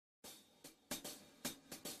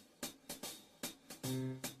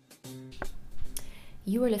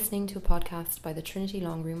You are listening to a podcast by the Trinity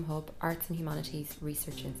Longroom Hub Arts and Humanities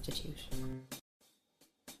Research Institute.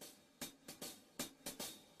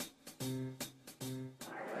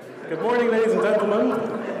 Good morning, ladies and gentlemen.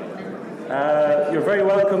 You're very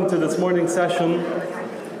welcome to this morning's session.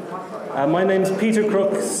 My name's Peter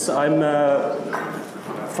Crooks. I'm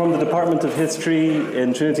from the Department of History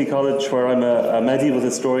in Trinity College, where I'm a medieval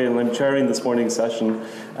historian, and I'm chairing this morning's session.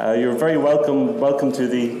 You're very welcome. Welcome to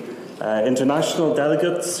the international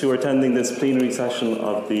delegates who are attending this plenary session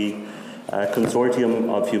of the Consortium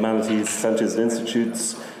of Humanities Centres and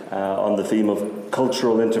Institutes on the theme of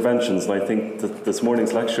cultural interventions. And I think that this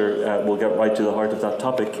morning's lecture will get right to the heart of that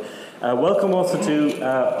topic. Welcome also to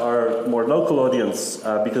our more local audience,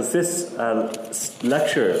 because this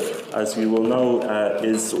lecture, as you will know,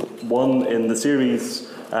 is one in the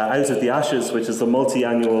series Out of the Ashes, which is a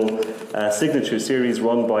multi-annual signature series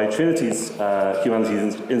run by Trinity's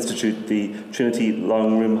Humanities Institute, the Trinity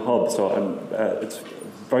Longroom Hub. So it's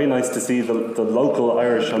very nice to see the local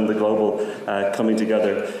Irish and the global coming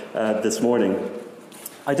together this morning.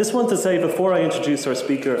 I just want to say, before I introduce our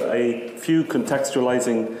speaker, a few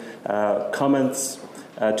contextualizing comments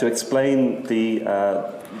to explain the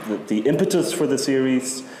impetus for the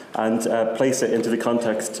series and place it into the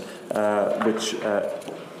context which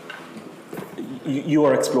you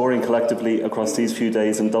are exploring collectively across these few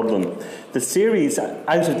days in Dublin. The series,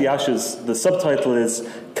 Out of the Ashes, the subtitle is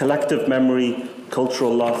Collective Memory,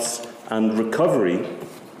 Cultural Loss and Recovery.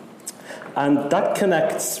 And that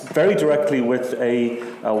connects very directly with a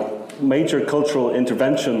major cultural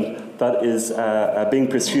intervention that is being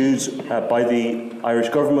pursued by the Irish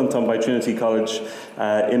Government and by Trinity College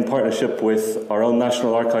in partnership with our own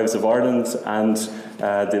National Archives of Ireland and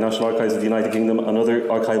the National Archives of the United Kingdom and other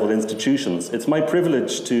archival institutions. It's my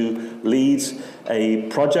privilege to lead a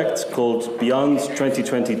project called Beyond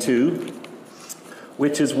 2022,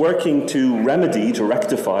 which is working to remedy, to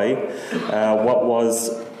rectify what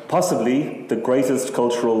was possibly the greatest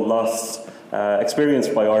cultural loss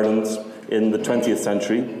experienced by Ireland in the 20th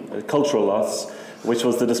century, a cultural loss, which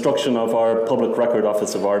was the destruction of our Public Record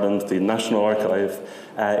Office of Ireland, the National Archive,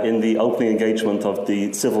 in the opening engagement of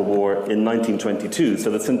the Civil War in 1922.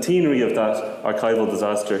 So the centenary of that archival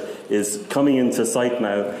disaster is coming into sight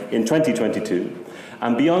now in 2022.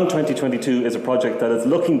 And Beyond 2022 is a project that is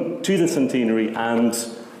looking to the centenary and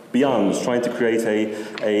beyond, trying to create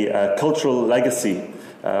a cultural legacy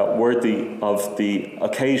worthy of the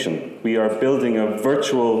occasion. We are building a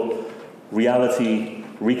virtual reality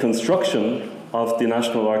reconstruction of the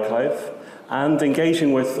National Archive and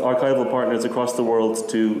engaging with archival partners across the world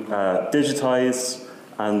to digitize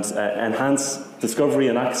and enhance discovery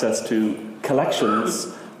and access to collections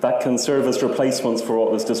that can serve as replacements for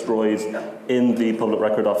what was destroyed in the Public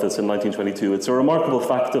Record Office in 1922. It's a remarkable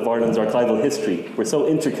fact of Ireland's archival history. We're so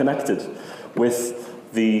interconnected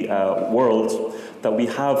with the world that we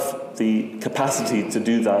have the capacity to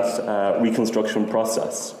do that reconstruction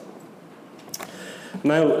process.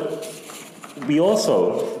 Now, we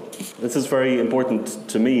also, this is very important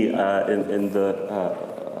to me in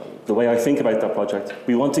the way I think about that project,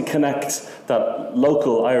 we want to connect that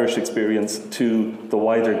local Irish experience to the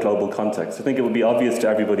wider global context. I think it would be obvious to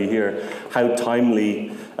everybody here how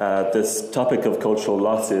timely this topic of cultural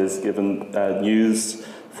loss is, given news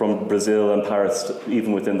from Brazil and Paris,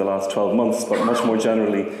 even within the last 12 months, but much more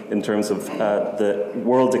generally in terms of the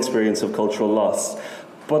world experience of cultural loss.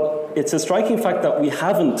 But it's a striking fact that we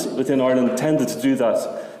haven't, within Ireland, tended to do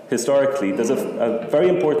that historically. There's a very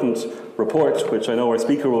important report, which I know our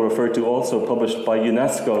speaker will refer to, also published by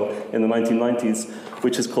UNESCO in the 1990s,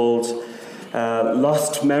 which is called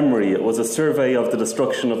Lost Memory. It was a survey of the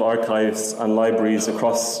destruction of archives and libraries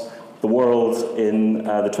across the world in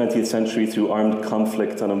the 20th century through armed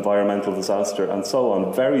conflict and environmental disaster and so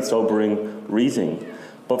on. Very sobering reading.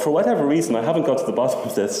 But for whatever reason, I haven't got to the bottom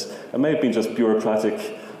of this. It may have been just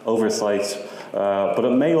bureaucratic oversight, but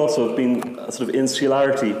it may also have been a sort of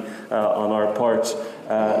insularity on our part.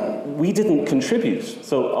 We didn't contribute.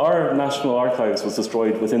 So our National Archives was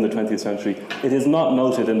destroyed within the 20th century. It is not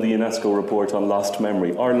noted in the UNESCO report on lost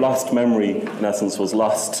memory. Our lost memory, in essence, was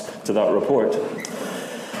lost to that report.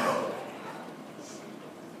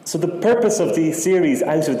 So the purpose of the series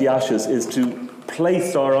Out of the Ashes is to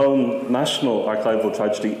place our own national archival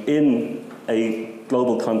tragedy in a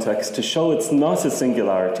global context, to show it's not a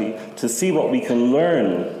singularity, to see what we can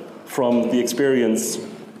learn from the experience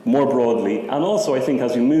more broadly, and also I think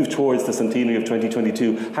as we move towards the centenary of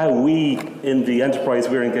 2022, how we, in the enterprise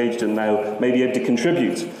we're engaged in now, may be able to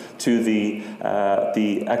contribute to the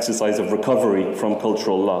exercise of recovery from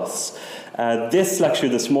cultural loss. This lecture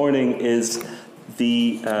this morning is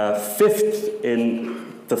the fifth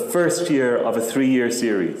in the first year of a 3-year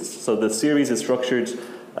series. So the series is structured,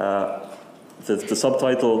 the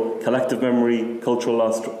subtitle, Collective Memory, Cultural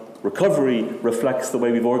Loss, Recovery, reflects the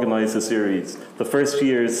way we've organized the series. The first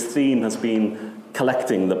year's theme has been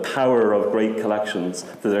collecting, the power of great collections,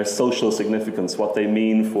 their social significance, what they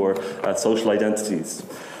mean for social identities.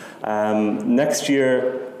 Next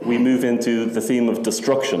year, we move into the theme of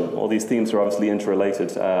destruction. All these themes are obviously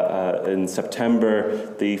interrelated. In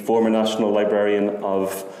September, the former National Librarian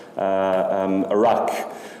of Iraq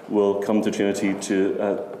will come to Trinity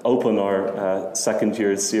to open our second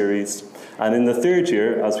year series. And in the third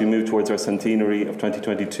year, as we move towards our centenary of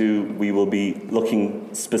 2022, we will be looking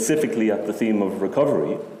specifically at the theme of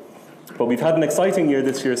recovery. But we've had an exciting year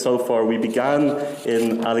this year so far. We began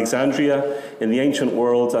in Alexandria, in the ancient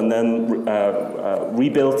world, and then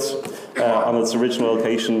rebuilt on its original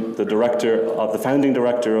location. The founding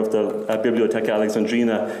director of the Bibliotheca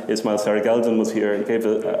Alexandrina, Ismail Sarageldin, was here. He gave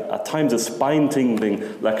at times a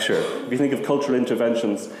spine-tingling lecture. If you think of cultural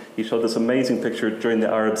interventions, he showed this amazing picture during the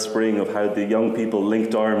Arab Spring of how the young people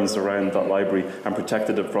linked arms around that library and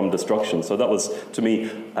protected it from destruction. So that was, to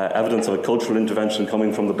me, evidence of a cultural intervention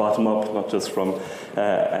coming from the bottom up, not just from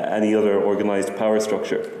any other organised power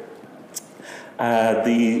structure.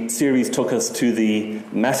 The series took us to the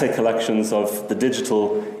meta collections of the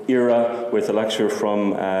digital era with a lecture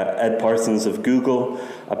from Ed Parsons of Google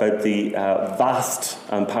about the vast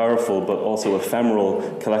and powerful but also ephemeral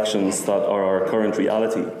collections that are our current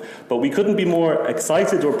reality. But we couldn't be more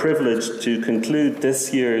excited or privileged to conclude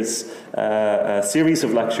this year's series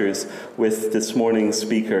of lectures with this morning's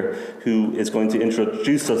speaker, who is going to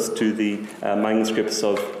introduce us to the manuscripts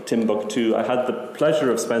of Timbuktu. I had the pleasure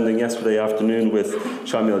of spending yesterday afternoon with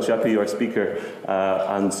Shamil Jepi, our speaker,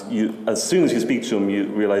 and as soon as you speak to him, you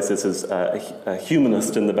realize this is a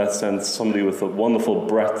humanist in the best sense, somebody with a wonderful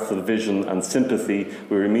breadth of vision and sympathy.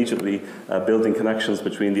 We were immediately building connections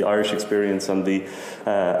between the Irish experience and the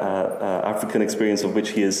African experience of which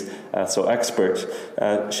he is so expert.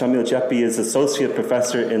 Shamil Jepi is Associate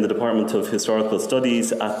Professor in the Department of Historical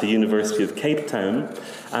Studies at the University of Cape Town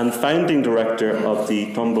and founding Director of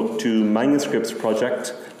the Timbuktu Manuscripts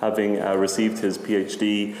Project, having received his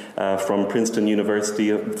PhD from Princeton University,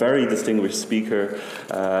 a very distinguished speaker,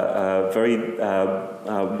 very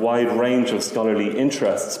wide range of scholarly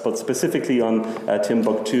interests, but specifically on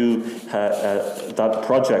Timbuktu, that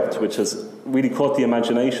project, which has really caught the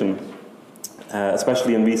imagination,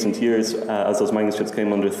 especially in recent years, as those manuscripts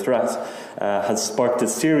came under threat, has sparked a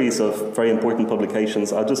series of very important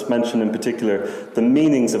publications. I'll just mention in particular The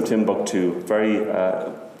Meanings of Timbuktu, very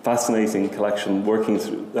fascinating collection working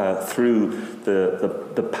through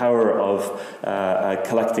the power of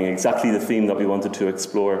collecting, exactly the theme that we wanted to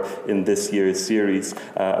explore in this year's series,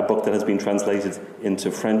 a book that has been translated into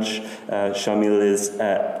French. Shamil is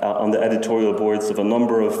on the editorial boards of a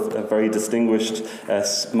number of very distinguished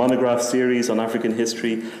monograph series on African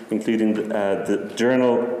history, including the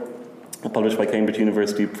journal published by Cambridge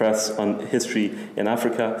University Press on history in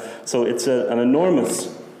Africa. So it's an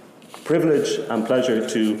enormous privilege and pleasure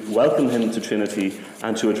to welcome him to Trinity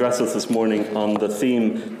and to address us this morning on the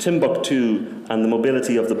theme Timbuktu and the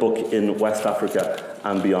mobility of the book in West Africa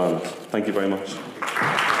and beyond. Thank you very much.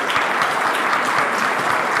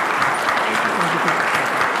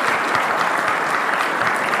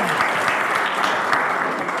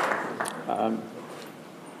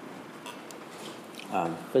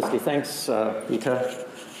 Firstly, thanks, Peter.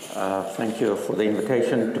 Thank you for the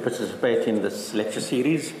invitation to participate in this lecture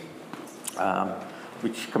series,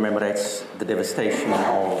 which commemorates the devastation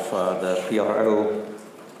of the PRO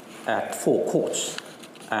at Four Courts,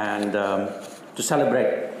 and to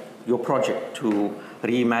celebrate your project to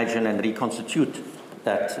reimagine and reconstitute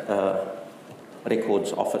that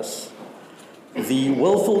records office. The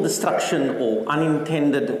willful destruction or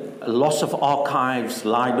unintended loss of archives,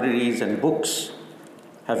 libraries, and books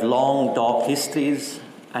have long, dark histories,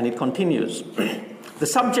 and it continues. The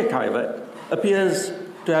subject, however, appears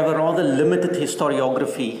to have a rather limited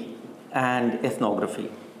historiography and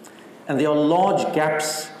ethnography. And there are large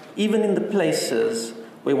gaps even in the places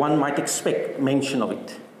where one might expect mention of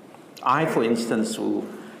it. I, for instance, who've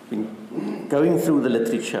been going through the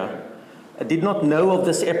literature, did not know of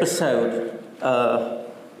this episode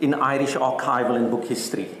in Irish archival and book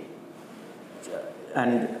history.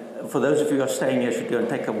 And for those of you who are staying here, should go and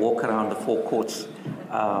take a walk around the Four Courts,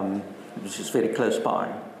 which is very close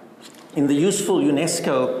by. In the useful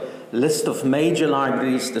UNESCO list of major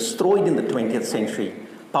libraries destroyed in the 20th century,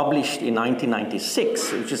 published in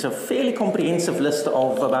 1996, which is a fairly comprehensive list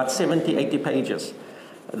of about 70, 80 pages,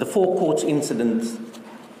 the Four Courts incident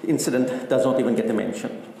incident does not even get a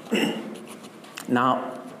mention.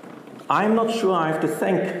 Now, I'm not sure I have to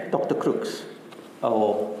thank Dr. Crooks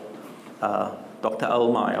or Dr.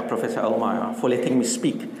 Ohlmeyer, Professor Ohlmeyer, for letting me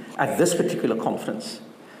speak at this particular conference.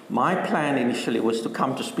 My plan initially was to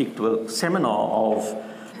come to speak to a seminar of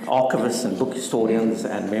archivists and book historians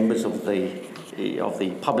and members of the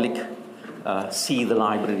public, see the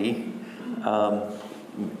library,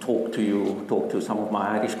 talk to some of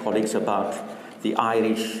my Irish colleagues about the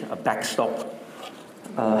Irish backstop,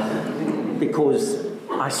 because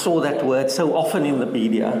I saw that word so often in the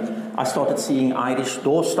media. I started seeing Irish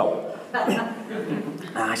doorstop.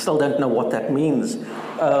 I still don't know what that means.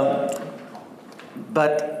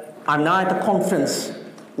 But I'm now at a conference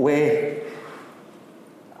where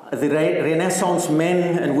the Renaissance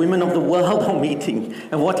men and women of the world are meeting.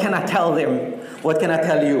 And what can I tell them? What can I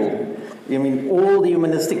tell you? I mean, all the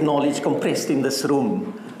humanistic knowledge compressed in this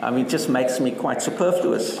room. I mean, it just makes me quite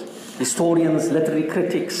superfluous. Historians, literary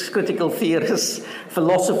critics, critical theorists,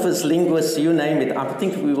 philosophers, linguists, you name it. I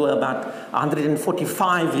think we were about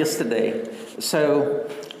 145 yesterday. So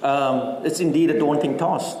it's indeed a daunting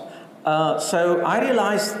task. So I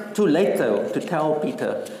realized too late, though, to tell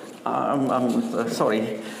Peter, I'm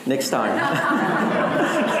sorry, next time.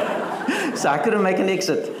 So I couldn't make an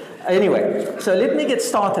exit. Anyway, so let me get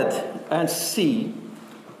started and see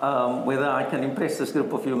whether I can impress this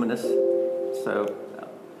group of humanists. So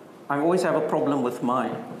I always have a problem with my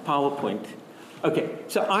PowerPoint. Okay,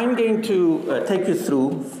 so I'm going to take you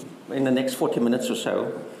through, in the next 40 minutes or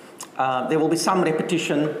so. There will be some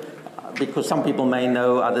repetition, because some people may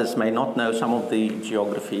know, others may not know some of the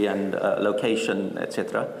geography and location,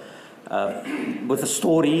 etc. With the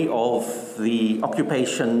story of the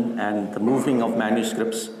occupation and the moving of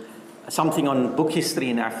manuscripts, something on book history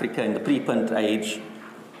in Africa in the pre-print age.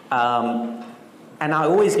 And I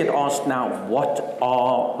always get asked now, what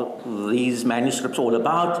are these manuscripts all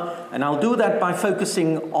about? And I'll do that by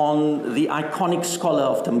focusing on the iconic scholar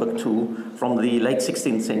of Timbuktu from the late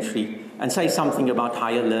 16th century and say something about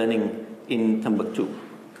higher learning in Timbuktu.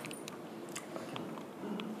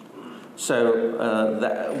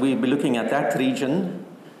 So we'll be looking at that region,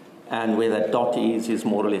 and where that dot is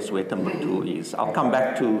more or less where Timbuktu is. I'll come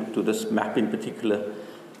back to this map in particular.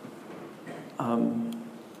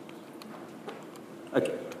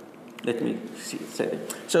 Okay, let me say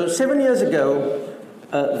it. So 7 years ago,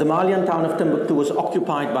 the Malian town of Timbuktu was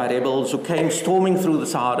occupied by rebels who came storming through the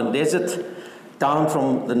Saharan desert down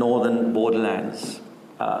from the northern borderlands.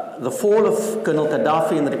 The fall of Colonel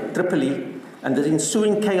Gaddafi in Tripoli and the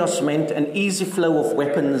ensuing chaos meant an easy flow of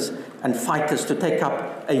weapons and fighters to take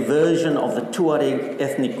up a version of the Tuareg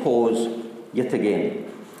ethnic cause yet again.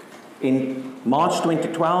 In March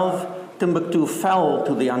 2012, Timbuktu fell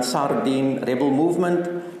to the Ansar-Din rebel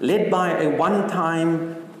movement, led by a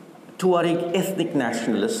one-time Tuareg ethnic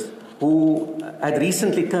nationalist who had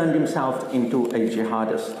recently turned himself into a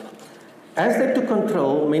jihadist. As they took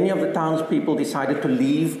control, many of the townspeople decided to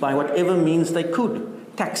leave by whatever means they could.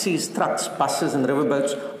 Taxis, trucks, buses, and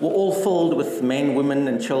riverboats were all filled with men, women,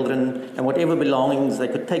 and children, and whatever belongings they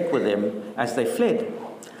could take with them as they fled.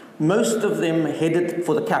 Most of them headed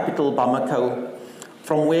for the capital, Bamako,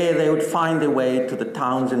 from where they would find their way to the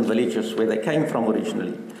towns and villages where they came from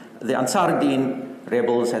originally. The Ansar-Din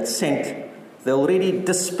rebels had sent the already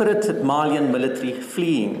dispirited Malian military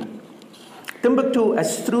fleeing. Timbuktu,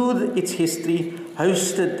 as through its history,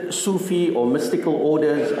 hosted Sufi or mystical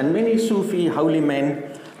orders and many Sufi holy men,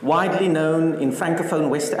 widely known in Francophone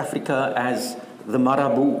West Africa as the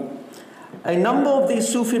Marabout. A number of these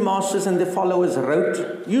Sufi masters and their followers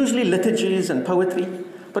wrote, usually liturgies and poetry,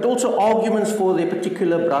 but also arguments for their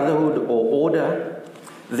particular brotherhood or order.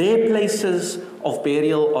 Their places of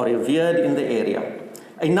burial are revered in the area.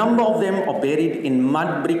 A number of them are buried in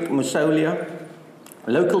mud brick mausolea.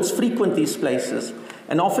 Locals frequent these places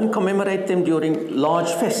and often commemorate them during large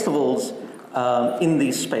festivals in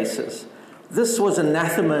these spaces. This was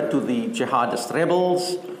anathema to the jihadist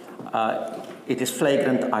rebels. It is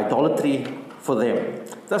flagrant idolatry for them.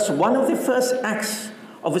 Thus, one of the first acts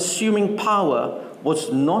of assuming power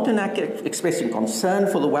was not an act expressing concern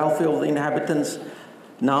for the welfare of the inhabitants,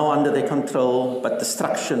 now under their control, but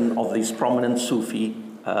destruction of these prominent Sufi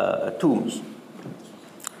tombs.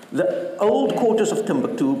 The old quarters of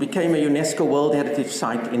Timbuktu became a UNESCO World Heritage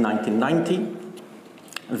Site in 1990.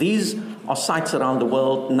 These are sites around the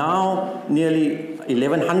world, now nearly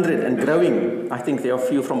 1,100 and growing. I think there are a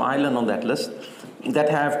few from Ireland on that list, that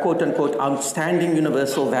have quote-unquote outstanding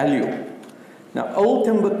universal value. Now, Old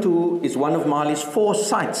Timbuktu is one of Mali's 4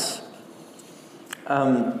 sites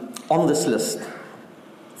on this list.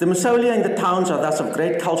 The mausolea in the towns are thus of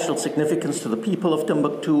great cultural significance to the people of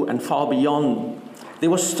Timbuktu and far beyond. There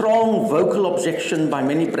was strong vocal objection by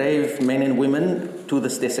many brave men and women to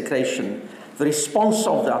this desecration. The response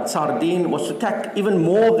of the Ansar-Din was to attack even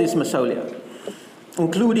more of these mausolea,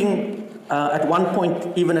 including at one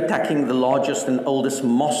point even attacking the largest and oldest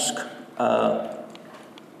mosque.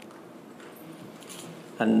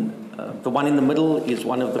 The one in the middle is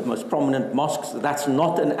one of the most prominent mosques. That's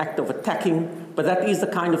not an act of attacking, but that is the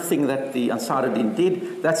kind of thing that the Ansar-Din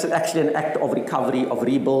did. That's actually an act of recovery, of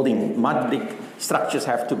rebuilding. Mud brick structures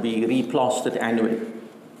have to be replastered annually.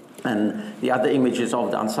 And the other images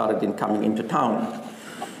of the Ansar-Din coming into town.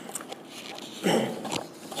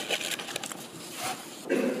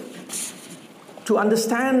 To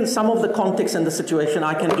understand some of the context and the situation,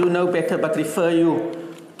 I can do no better but refer you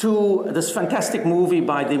to this fantastic movie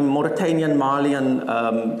by the Mauritanian-Malian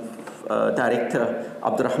director,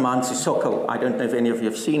 Abdurrahman Sissoko. I don't know if any of you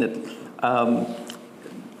have seen it.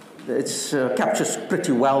 It captures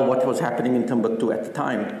pretty well what was happening in Timbuktu at the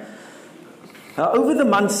time. Over the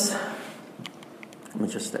months, let me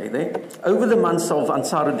just stay there. Over the months of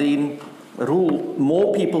Ansar-Din rule,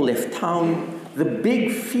 more people left town. The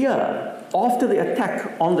big fear after the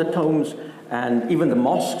attack on the tombs and even the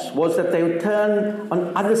mosques was that they would turn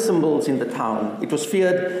on other symbols in the town. It was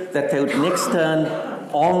feared that they would next turn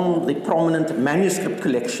on the prominent manuscript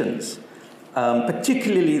collections,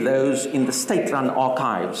 particularly those in the state-run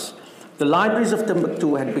archives. The libraries of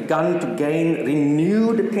Timbuktu had begun to gain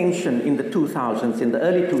renewed attention in the 2000s, in the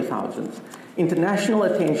early 2000s. International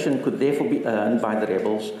attention could therefore be earned by the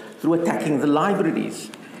rebels through attacking the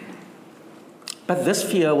libraries. But this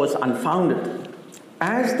fear was unfounded.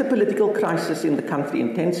 As the political crisis in the country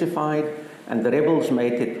intensified and the rebels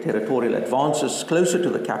made territorial advances closer to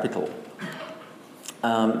the capital,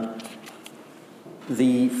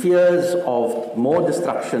 the fears of more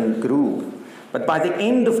destruction grew. But by the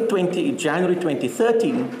end of January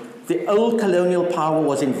 2013, the old colonial power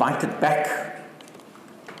was invited back.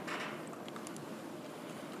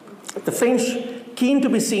 The French, keen to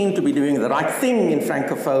be seen to be doing the right thing in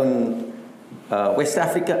Francophone West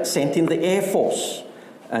Africa, sent in the Air Force.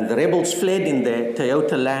 And the rebels fled in their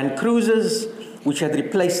Toyota Land Cruisers, which had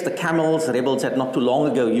replaced the camels the rebels had not too long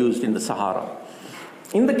ago used in the Sahara.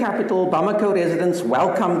 In the capital, Bamako residents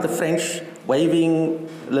welcomed the French, waving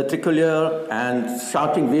le tricolore and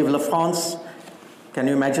shouting Vive la France. Can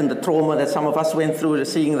you imagine the trauma that some of us went through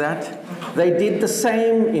seeing that? They did the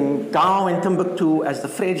same in Gao and Timbuktu as the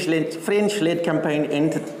French-led campaign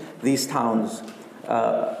entered these towns.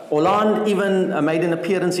 Hollande even made an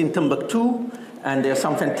appearance in Timbuktu, and there are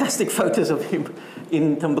some fantastic photos of him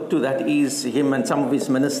in Timbuktu. That is him and some of his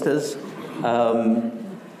ministers.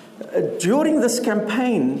 During this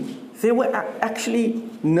campaign, there were actually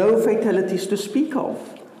no fatalities to speak of.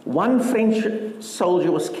 One French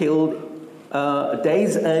soldier was killed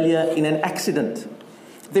days earlier in an accident.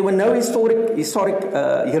 There were no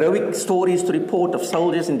heroic stories to report of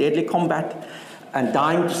soldiers in deadly combat and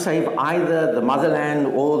dying to save either the motherland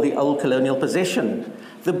or the old colonial possession.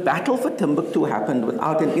 The battle for Timbuktu happened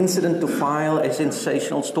without an incident to file a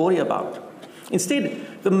sensational story about.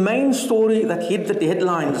 Instead, the main story that hit the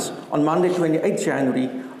headlines on Monday, 28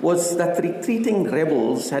 January, was that the retreating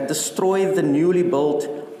rebels had destroyed the newly built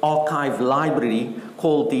archive library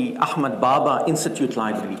called the Ahmad Baba Institute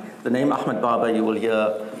Library. The name Ahmad Baba you will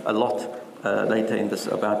hear a lot later in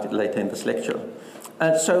this lecture.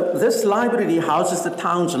 So this library houses the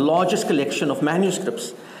town's largest collection of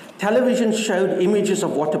manuscripts. Television showed images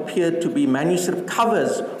of what appeared to be manuscript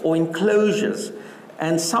covers or enclosures,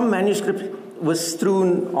 and some manuscript was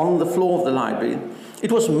strewn on the floor of the library.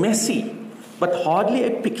 It was messy, but hardly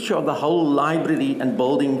a picture of the whole library and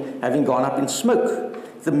building having gone up in smoke.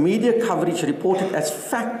 The media coverage reported as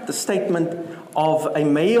fact the statement of a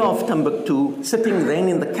mayor of Timbuktu, sitting then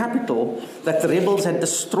in the capital, that the rebels had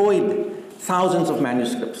destroyed thousands of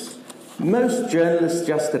manuscripts. Most journalists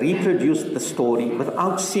just reproduced the story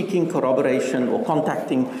without seeking corroboration or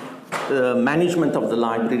contacting the management of the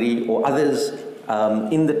library or others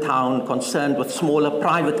in the town concerned with smaller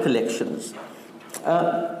private collections.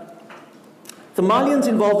 The Malians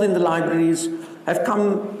involved in the libraries have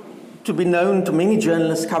come to be known to many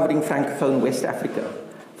journalists covering Francophone West Africa.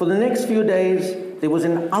 For the next few days, there was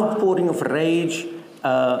an outpouring of rage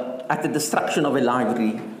at the destruction of a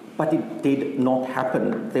library, but it did not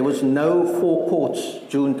happen. There was no forecourts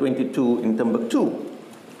June 22 in Timbuktu.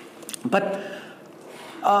 But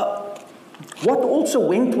what also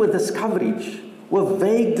went with this coverage were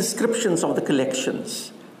vague descriptions of the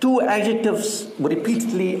collections. Two adjectives were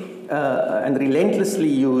repeatedly and relentlessly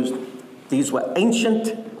used. These were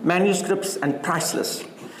ancient manuscripts and priceless.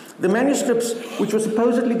 The manuscripts which were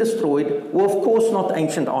supposedly destroyed were of course not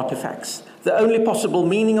ancient artifacts. The only possible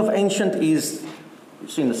meaning of ancient is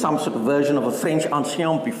some sort of version of a French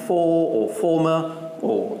ancien, before or former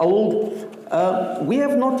or old. We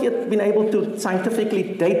have not yet been able to scientifically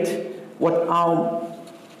date what our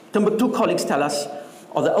Timbuktu colleagues tell us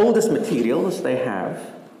are the oldest materials they have,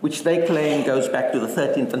 which they claim goes back to the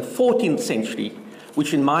 13th and 14th century,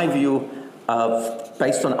 which in my view,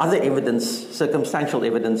 based on other evidence, circumstantial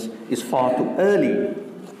evidence, is far too early.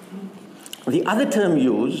 The other term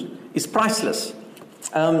used is priceless.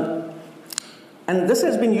 And this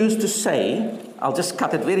has been used to say, I'll just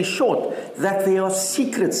cut it very short, that there are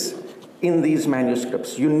secrets in these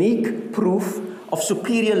manuscripts, unique proof of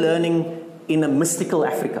superior learning in a mystical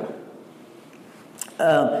Africa.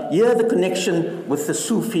 Here the connection with the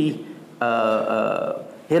Sufi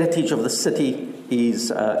heritage of the city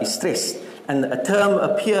is stressed. And a term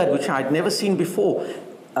appeared which I'd never seen before,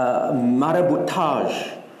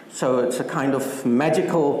 maraboutage. So it's a kind of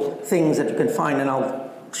magical things that you can find, and I'll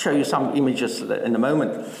show you some images in a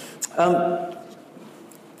moment.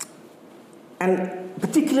 And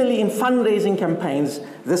particularly in fundraising campaigns,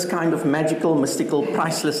 this kind of magical, mystical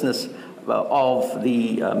pricelessness of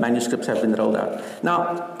the manuscripts have been rolled out.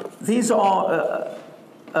 Now, these are,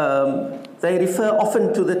 they refer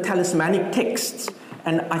often to the talismanic texts,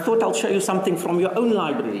 and I thought I'll show you something from your own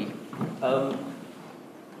library.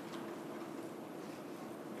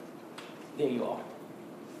 There you are.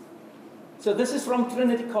 So this is from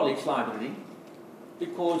Trinity College Library,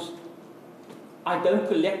 because I don't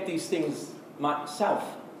collect these things myself.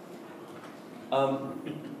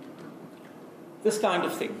 This kind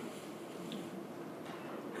of thing.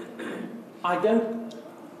 I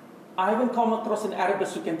haven't come across an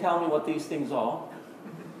Arabist who can tell me what these things are.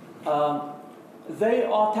 They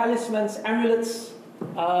are talismans, amulets,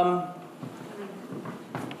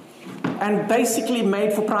 and basically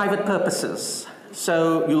made for private purposes.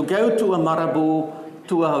 So you'll go to a marabout,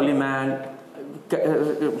 to a holy man,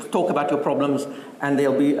 talk about your problems, and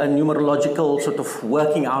there'll be a numerological sort of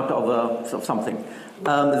working out of something.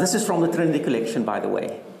 This is from the Trinity collection, by the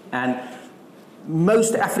way. And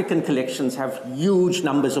most African collections have huge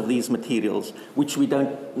numbers of these materials, which we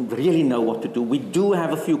don't really know what to do. We do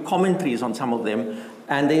have a few commentaries on some of them,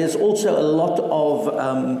 and there's also a lot of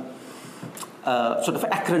sort of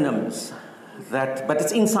acronyms, but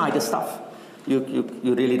it's insider stuff. You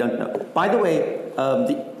really don't know. By the way,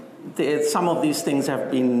 some of these things are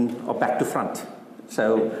back to front.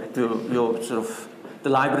 So you're sort of, the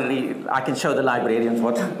library, I can show the librarians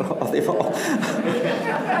what they are.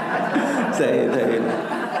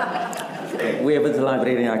 Whoever's the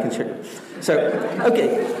librarian, I can show you. So,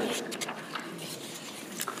 okay.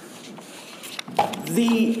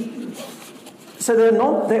 So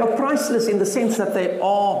they are priceless in the sense that they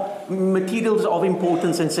are materials of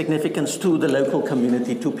importance and significance to the local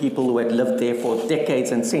community, to people who had lived there for decades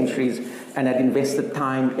and centuries and had invested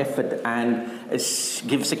time, effort, and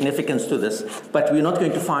give significance to this. But we're not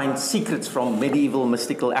going to find secrets from medieval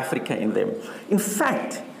mystical Africa in them. In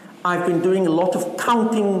fact, I've been doing a lot of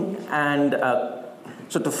counting and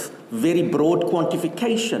sort of very broad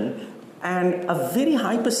quantification, and a very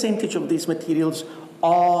high percentage of these materials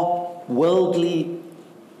are worldly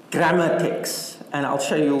grammar texts, and I'll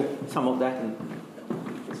show you some of that.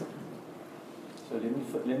 So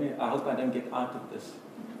let me. I hope I don't get out of this.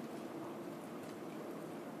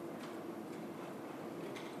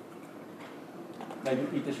 Maybe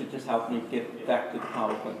Peter should just help me get back to the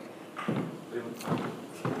PowerPoint.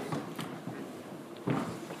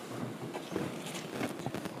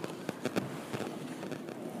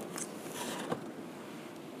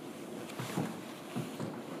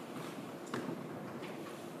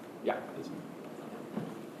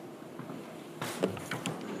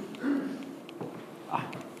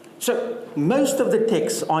 So most of the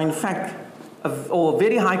texts are, in fact, or a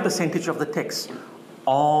very high percentage of the texts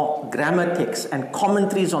are grammar texts and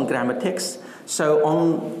commentaries on grammar texts. So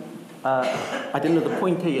on, I don't know the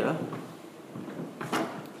pointer here.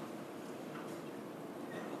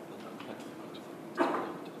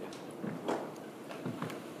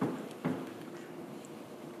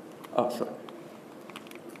 Oh, sorry.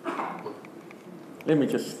 Let me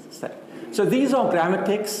just say. So these are grammar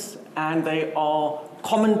texts, and they are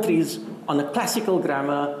commentaries on a classical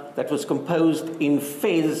grammar that was composed in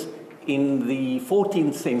Fez in the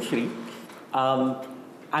 14th century,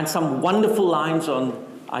 and some wonderful lines on,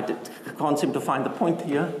 I can't seem to find the point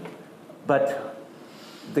here, but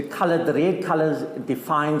the red colors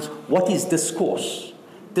defines what is discourse.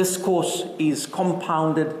 Discourse is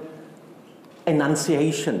compounded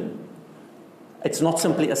enunciation. It's not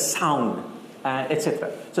simply a sound.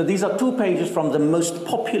 etc. So these are 2 pages from the most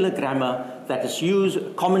popular grammar that is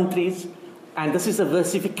used, commentaries, and this is a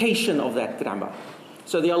versification of that grammar.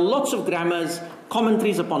 So there are lots of grammars,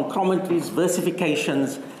 commentaries upon commentaries,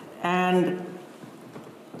 versifications, and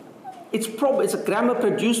it's a grammar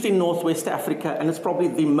produced in Northwest Africa, and it's probably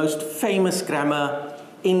the most famous grammar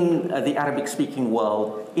in the Arabic-speaking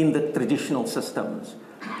world in the traditional systems.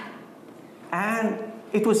 And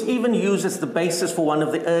it was even used as the basis for one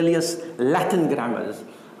of the earliest Latin grammars.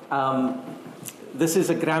 This is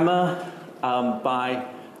a grammar by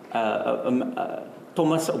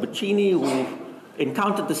Thomas Obuchini, who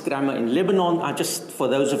encountered this grammar in Lebanon. Just for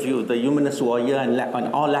those of you, the humanists who are here and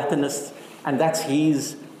are Latinists, and that's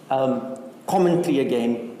his commentary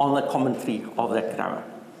again on the commentary of that grammar.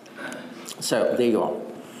 So there you are.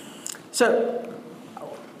 So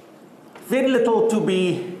very little to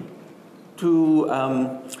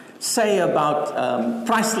say about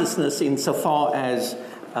pricelessness insofar as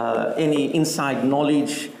any inside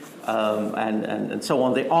knowledge and so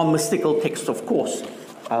on. There are mystical texts, of course,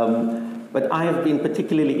 but I have been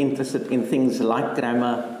particularly interested in things like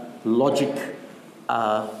grammar, logic,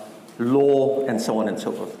 law, and so on and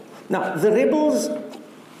so forth. Now, the rebels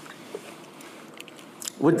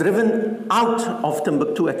were driven out of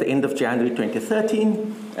Timbuktu at the end of January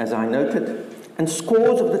 2013, as I noted, and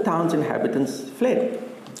scores of the town's inhabitants fled.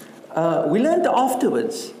 We learned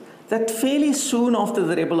afterwards that fairly soon after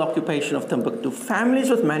the rebel occupation of Timbuktu, families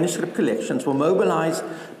with manuscript collections were mobilized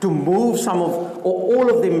to move some of or all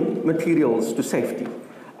of the materials to safety.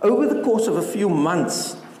 Over the course of a few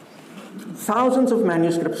months, thousands of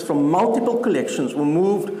manuscripts from multiple collections were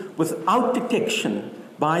moved without detection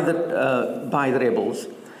by the rebels.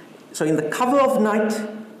 So in the cover of night,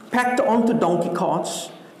 packed onto donkey carts,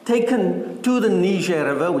 taken to the Niger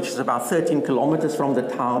River, which is about 13 kilometers from the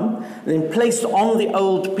town, and then placed on the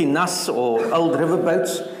old pinas or old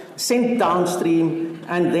riverboats, sent downstream,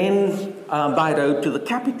 and then by road to the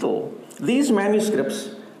capital. These manuscripts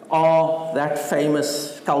are that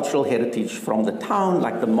famous cultural heritage from the town,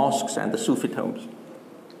 like the mosques and the Sufit homes.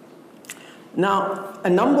 Now, a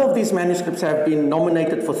number of these manuscripts have been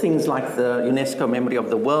nominated for things like the UNESCO Memory of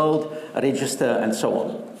the World Register and so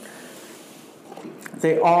on.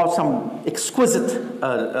 There are some exquisite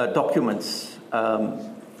documents,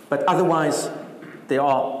 but otherwise there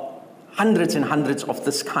are hundreds and hundreds of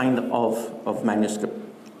this kind of manuscript.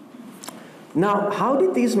 Now, how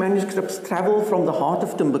did these manuscripts travel from the heart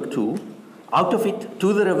of Timbuktu, out of it,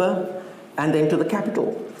 to the river, and then to the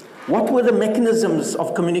capital? What were the mechanisms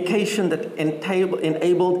of communication that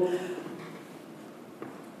enabled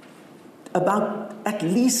about at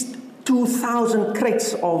least 2,000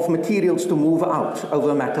 crates of materials to move out over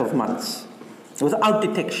a matter of months without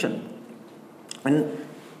detection? And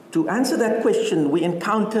to answer that question, we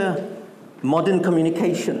encounter modern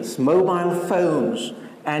communications, mobile phones,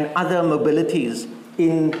 and other mobilities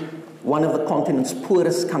in one of the continent's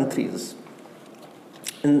poorest countries.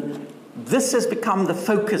 And this has become the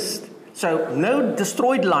focus. So no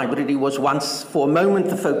destroyed library was once for a moment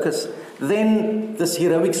the focus, then this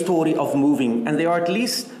heroic story of moving. And there are at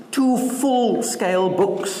least 2 full-scale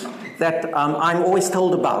books that I'm always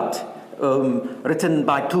told about, written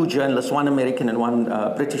by 2 journalists, one American and one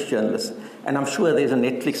British journalist. And I'm sure there's a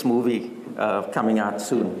Netflix movie coming out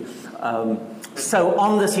soon. So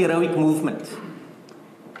on this heroic movement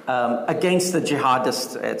against the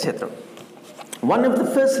jihadists, etc. One of the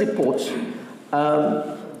first reports,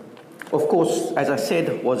 of course, as I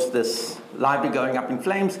said, was this library going up in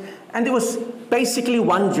flames. And there was basically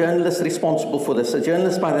one journalist responsible for this, a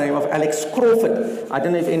journalist by the name of Alex Crawford. I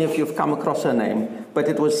don't know if any of you have come across her name, but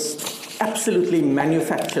it was absolutely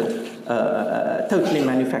manufactured, totally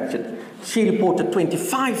manufactured. She reported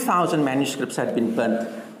 25,000 manuscripts had been burnt.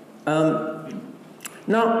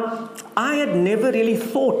 Now, I had never really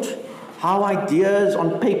thought how ideas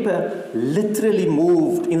on paper literally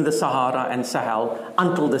moved in the Sahara and Sahel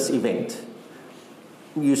until this event.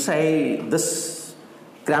 You say this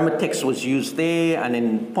grammar text was used there and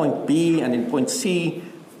in point B and in point C,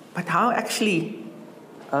 but how actually,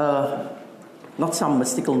 not some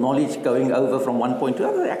mystical knowledge going over from one point to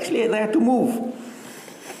another, actually they had to move.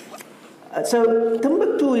 So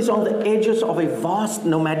Timbuktu is on the edges of a vast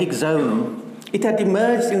nomadic zone. It had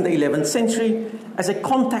emerged in the 11th century as a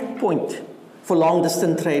contact point for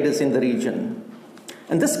long-distance traders in the region.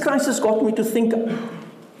 And this crisis got me to think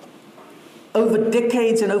over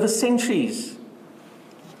decades and over centuries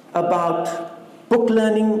about book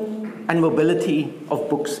learning and mobility of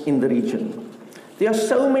books in the region. There are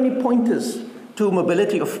so many pointers to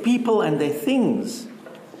mobility of people and their things.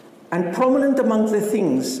 And prominent among the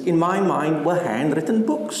things, in my mind, were handwritten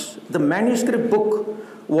books. The manuscript book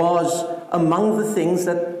was among the things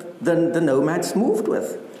that the nomads moved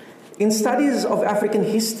with. In studies of African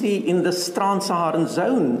history in the Trans-Saharan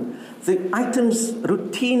zone, the items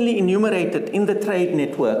routinely enumerated in the trade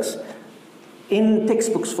networks, in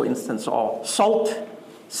textbooks, for instance, are salt,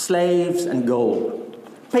 slaves, and gold.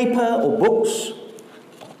 Paper or books,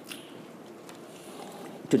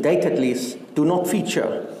 to date at least, do not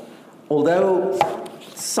feature, although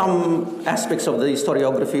some aspects of the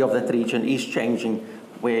historiography of that region is changing,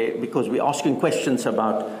 because we're asking questions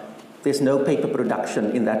about there's no paper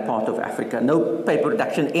production in that part of Africa, no paper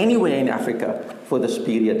production anywhere in Africa for this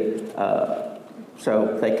period.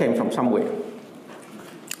 So they came from somewhere.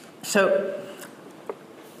 So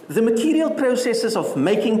the material processes of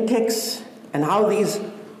making texts and how these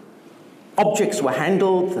objects were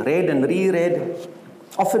handled, read and reread,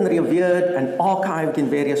 often revered and archived in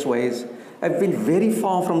various ways, have been very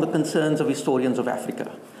far from the concerns of historians of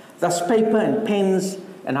Africa. Thus, paper and pens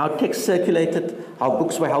and how text circulated, how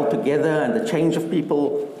books were held together, and the chains of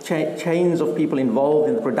people involved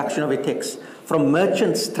in the production of a text, from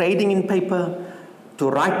merchants trading in paper, to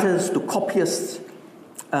writers, to copyists,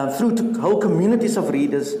 through to whole communities of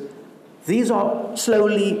readers. These are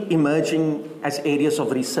slowly emerging as areas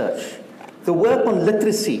of research. The work on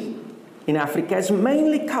literacy in Africa has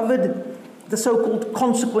mainly covered the so-called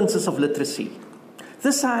consequences of literacy.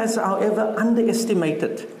 This has, however,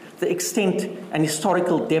 underestimated the extent and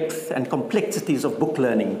historical depth and complexities of book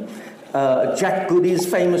learning. Jack Goody's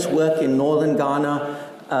famous work in northern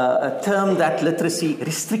Ghana termed that literacy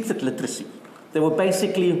restricted literacy. They were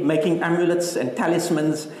basically making amulets and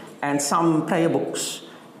talismans and some prayer books.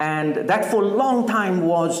 And that for a long time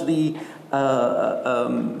was the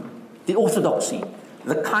orthodoxy,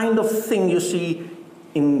 the kind of thing you see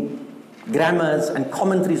in grammars and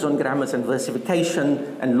commentaries on grammars and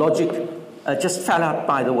versification and logic just fell out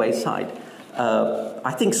by the wayside.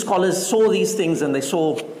 I think scholars saw these things and they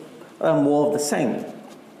saw more of the same.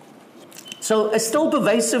 So a still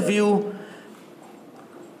pervasive view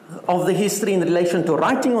of the history in relation to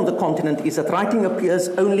writing on the continent is that writing appears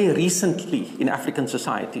only recently in African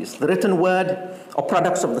societies. The written word are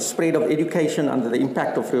products of the spread of education under the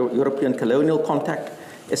impact of European colonial contact,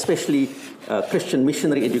 especially Christian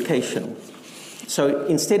missionary education. So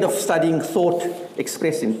instead of studying thought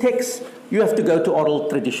expressed in text, you have to go to oral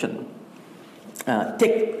tradition.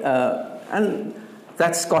 And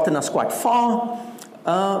that's gotten us quite far.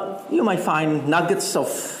 You might find nuggets of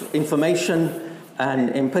information and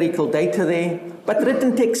empirical data there, but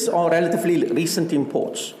written texts are relatively recent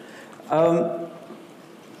imports.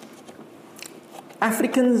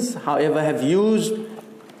 Africans, however, have used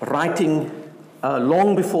writing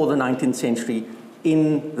long before the 19th century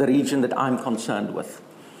in the region that I'm concerned with.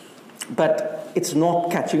 But it's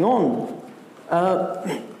not catching on.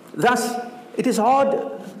 Thus, it is hard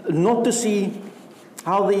not to see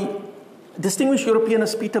how the distinguished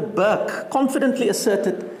Europeanist Peter Burke confidently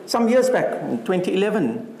asserted some years back, in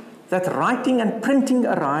 2011, that writing and printing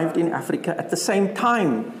arrived in Africa at the same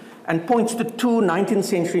time, and points to two 19th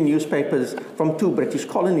century newspapers from two British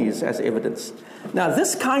colonies as evidence. Now,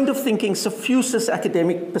 this kind of thinking suffuses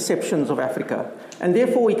academic perceptions of Africa, and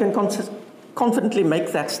therefore we can confidently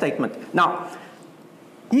make that statement. Now,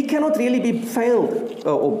 he cannot really be failed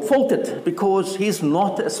or faulted because he's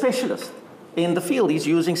not a specialist in the field. He's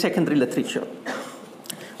using secondary literature.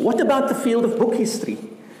 What about the field of book history?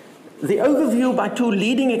 The overview by two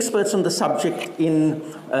leading experts on the subject in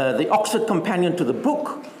the Oxford Companion to the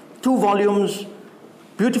Book, 2 volumes,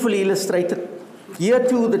 beautifully illustrated. Here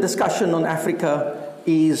too, the discussion on Africa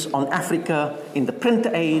is on Africa in the print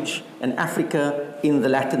age and Africa in the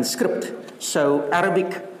Latin script. So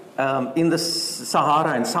Arabic in the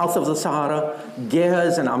Sahara and south of the Sahara,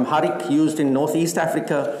 Ge'ez and Amharic used in Northeast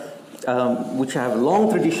Africa, which have long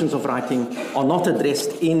traditions of writing, are not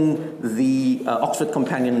addressed in the Oxford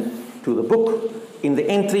Companion to the Book. In the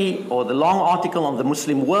entry or the long article on the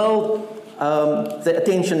Muslim world, the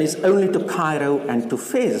attention is only to Cairo and to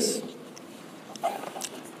Fez.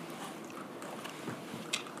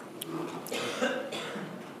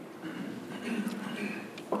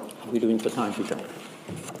 How are we doing for time, Peter?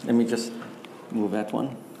 Let me just move that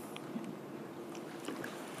one.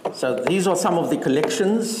 So these are some of the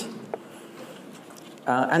collections.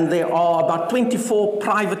 And there are about 24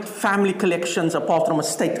 private family collections apart from a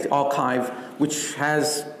state archive, which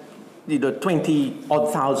has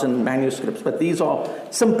 20-odd thousand manuscripts. But these are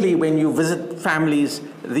simply when you visit families,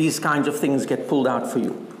 these kinds of things get pulled out for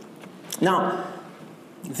you. Now,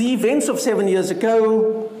 the events of 7 years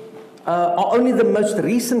ago are only the most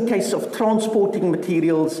recent case of transporting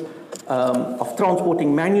materials of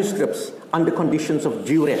transporting manuscripts under conditions of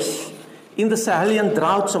duress. In the Sahelian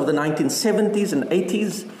droughts of the 1970s and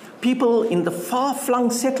 80s, people in the far-flung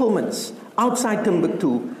settlements outside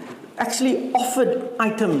Timbuktu actually offered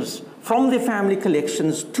items from their family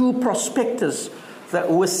collections to prospectors that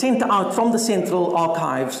were sent out from the Central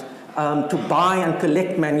Archives to buy and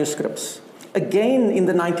collect manuscripts. Again, in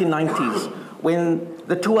the 1990s, when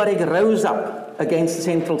the Tuareg rose up against the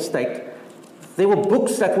central state, there were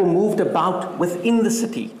books that were moved about within the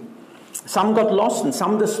city. Some got lost and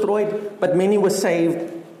some destroyed, but many were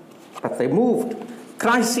saved, but they moved.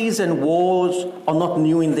 Crises and wars are not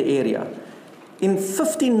new in the area. In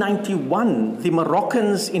 1591, the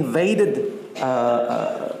Moroccans invaded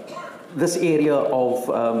this area of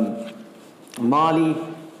Mali,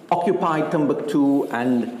 occupied Timbuktu,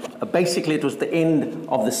 and basically it was the end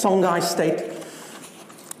of the Songhai state.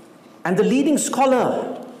 And the leading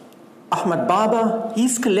scholar, Ahmad Baba,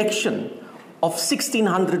 his collection of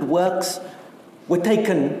 1,600 works were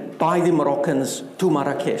taken by the Moroccans to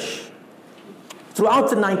Marrakesh. Throughout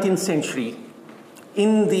the 19th century,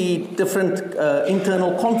 in the different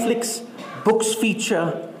internal conflicts, books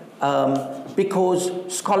feature because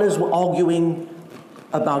scholars were arguing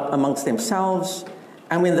amongst themselves.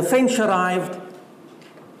 And when the French arrived,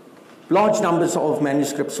 large numbers of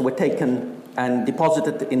manuscripts were taken and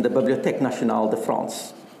deposited in the Bibliothèque Nationale de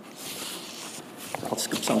France. I'll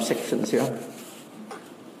skip some sections here.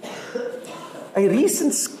 A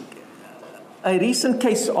recent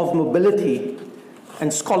case of mobility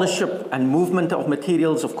and scholarship and movement of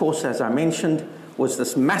materials, of course, as I mentioned, was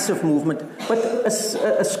this massive movement. But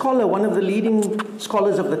a scholar, one of the leading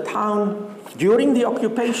scholars of the town, during the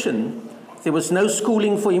occupation, there was no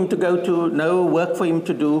schooling for him to go to, no work for him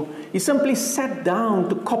to do. He simply sat down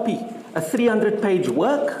to copy a 300-page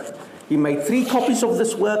work. He made 3 copies of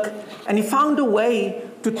this work, and he found a way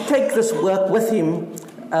to take this work with him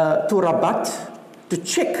to Rabat, to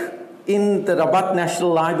check in the Rabat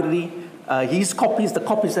National Library his copies, the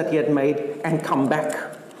copies that he had made, and come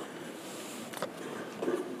back.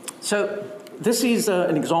 So this is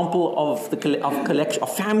an example of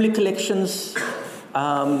family collections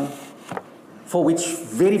for which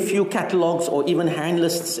very few catalogs or even hand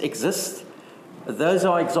lists exist. Those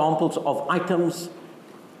are examples of items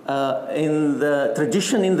in the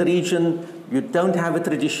tradition in the region. You don't have a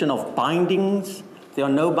tradition of bindings. There are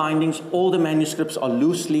no bindings. All the manuscripts are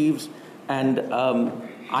loose leaves, and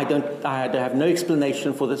I have no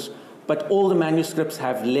explanation for this, but all the manuscripts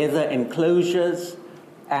have leather enclosures,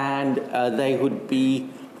 and they would be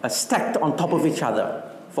stacked on top of each other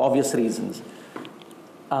for obvious reasons.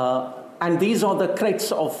 And these are the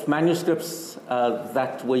crates of manuscripts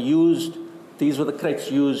that were used. These were the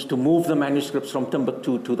crates used to move the manuscripts from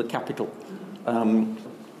Timbuktu to the capital.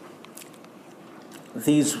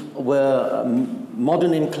 These were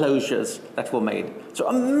modern enclosures that were made. So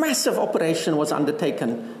a massive operation was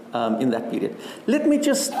undertaken in that period. Let me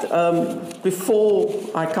just, before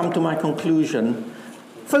I come to my conclusion,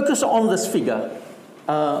 focus on this figure.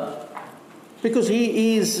 Because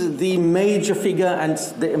he is the major figure and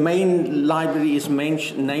the main library is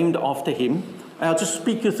named after him. I'll just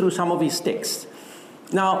speak you through some of his texts.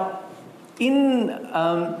 Now, in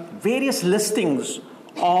various listings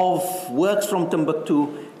of works from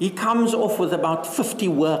Timbuktu, he comes off with about 50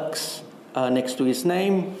 works next to his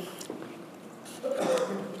name.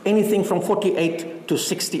 Anything from 48 to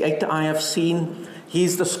 68 I have seen.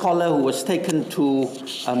 He's the scholar who was taken to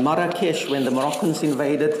Marrakesh when the Moroccans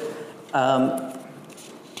invaded.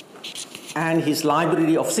 And his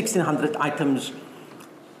library of 1,600 items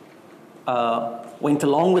went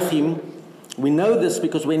along with him. We know this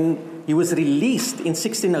because when he was released in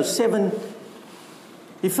 1607,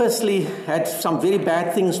 he firstly had some very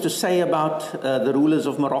bad things to say about the rulers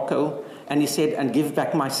of Morocco, and he said, "And give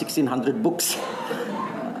back my 1,600 books."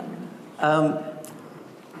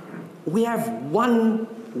 We have one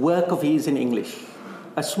work of his in English,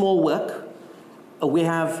 a small work. We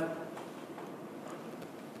have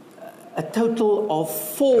a total of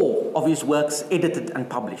 4 of his works edited and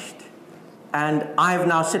published. And I have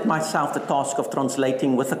now set myself the task of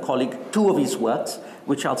translating with a colleague 2 of his works,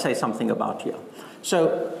 which I'll say something about here.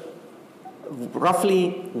 So,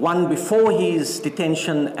 roughly one before his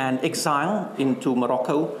detention and exile into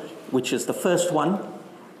Morocco, which is the first one,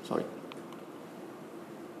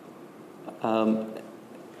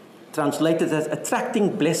 translated as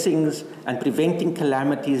attracting blessings and preventing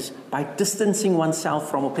calamities by distancing oneself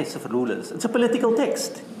from oppressive rulers. It's a political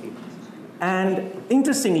text. And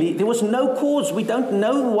interestingly, there was no cause. We don't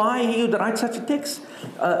know why he would write such a text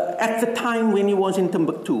at the time when he was in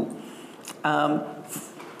Timbuktu.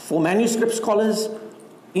 For manuscript scholars,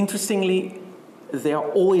 Interestingly, there are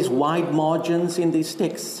always wide margins in these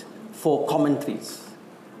texts for commentaries,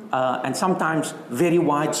 and sometimes very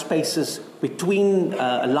wide spaces between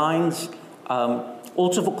lines,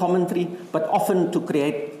 also for commentary, but often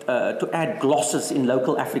to add glosses in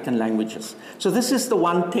local African languages. So this is the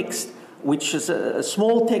one text which is a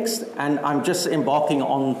small text, and I'm just embarking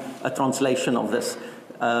on a translation of this.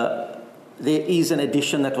 There is an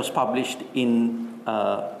edition that was published in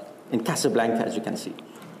Casablanca, as you can see.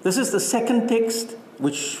 This is the second text,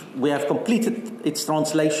 which we have completed its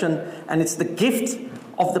translation, and it's the gift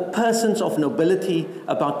of the persons of nobility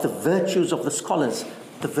about the virtues of the scholars,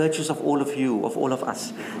 the virtues of all of you, of all of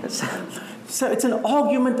us. So it's an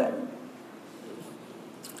argument.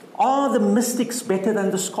 Are the mystics better than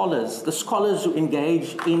the scholars who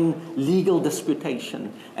engage in legal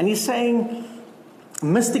disputation? And he's saying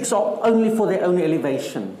mystics are only for their own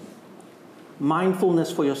elevation,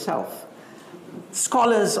 mindfulness for yourself.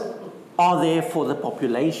 Scholars are there for the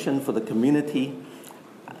population, for the community.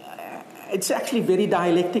 It's actually very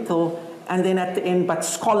dialectical. And then at the end, but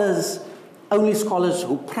only scholars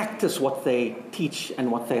who practice what they teach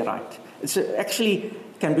and what they write. It's actually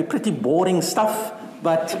can be pretty boring stuff,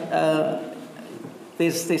 but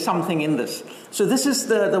there's something in this. So this is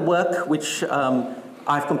the work which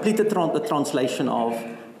I've completed the translation of,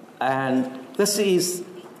 and this is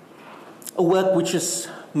a work which is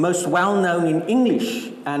most well known in English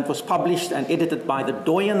and was published and edited by the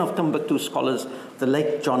doyen of Timbuktu scholars, the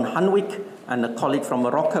late John Hunwick, and a colleague from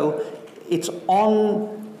Morocco. It's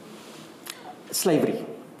on slavery,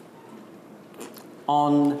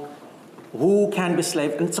 on who can be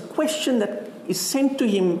slave, and it's a question that is sent to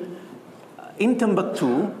him in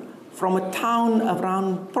Timbuktu from a town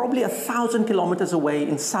around probably 1,000 kilometers away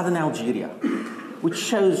in southern Algeria, which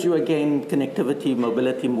shows you again connectivity,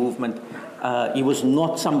 mobility, movement. He was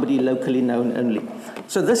not somebody locally known only.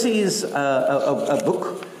 So this is a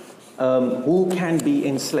book, Who Can Be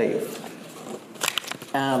Enslaved?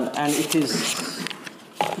 And it is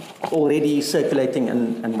already circulating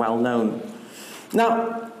and well known.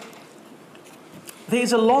 Now, there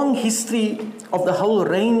is a long history of the whole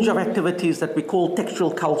range of activities that we call textual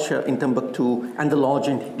culture in Timbuktu and the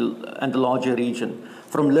larger region,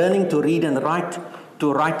 from learning to read and write,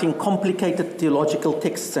 to writing complicated theological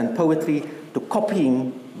texts and poetry, to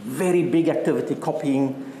copying, very big activity,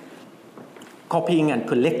 copying and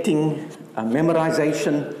collecting,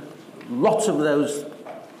 memorization. Lots of those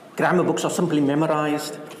grammar books are simply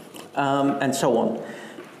memorized, and so on.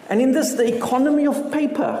 And in this, the economy of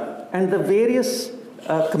paper and the various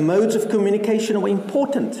modes of communication were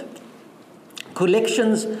important.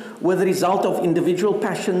 Collections were the result of individual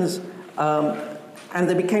passions, and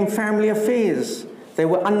they became family affairs. They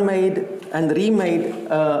were unmade and remade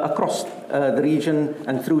across the region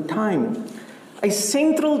and through time. A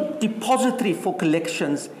central depository for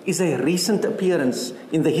collections is a recent appearance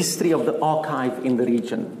in the history of the archive in the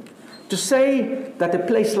region. To say that a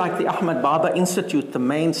place like the Ahmad Baba Institute, the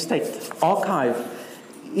main state archive,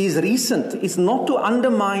 is recent is not to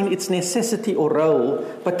undermine its necessity or role,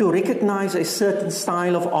 but to recognize a certain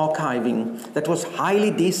style of archiving that was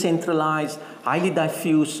highly decentralized, highly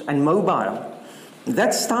diffuse, and mobile.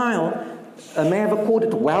 That style may have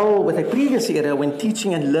accorded well with a previous era when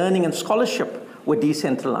teaching and learning and scholarship were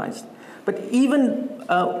decentralized. But even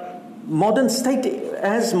modern state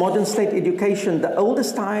education, the older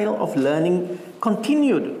style of learning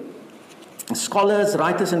continued. Scholars,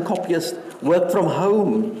 writers, and copyists worked from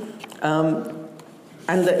home,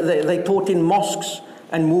 and they taught in mosques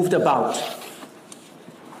and moved about.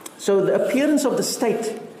 So the appearance of the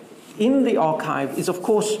state in the archive is, of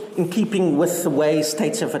course, in keeping with the way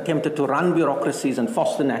states have attempted to run bureaucracies and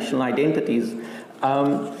foster national identities.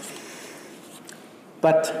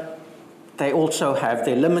 But they also have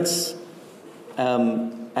their limits,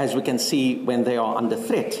 as we can see when they are under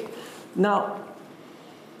threat. Now,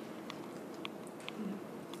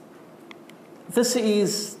 this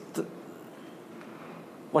is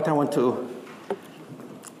what I want to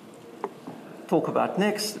talk about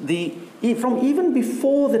next. From even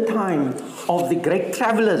before the time of the great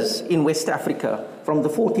travelers in West Africa, from the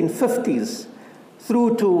 1450s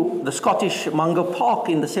through to the Scottish Mungo Park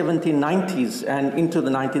in the 1790s and into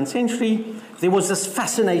the 19th century, there was this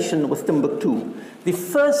fascination with Timbuktu. The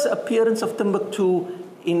first appearance of Timbuktu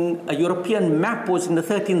in a European map was in the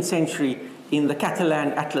 13th century in the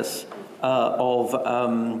Catalan Atlas of,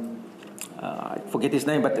 I forget his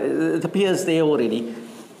name, but it appears there already.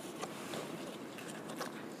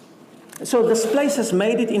 So this place has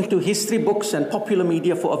made it into history books and popular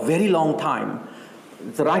media for a very long time.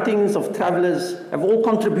 The writings of travelers have all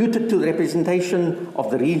contributed to the representation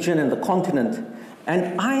of the region and the continent.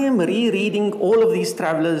 And I am rereading all of these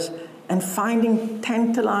travelers and finding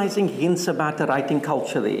tantalizing hints about the writing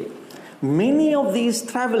culture there. Many of these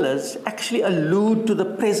travelers actually allude to the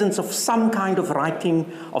presence of some kind of writing,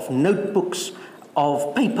 of notebooks,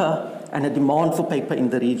 of paper, and a demand for paper in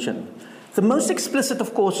the region. The most explicit,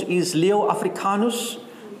 of course, is Leo Africanus,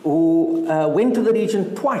 who went to the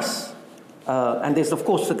region twice. And there's, of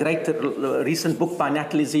course, a great recent book by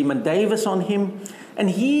Natalie Zeman Davis on him. And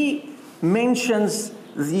he mentions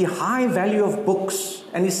the high value of books,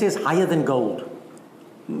 and he says higher than gold.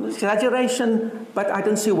 Exaggeration, but I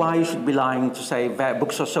don't see why you should be lying to say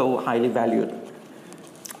books are so highly valued.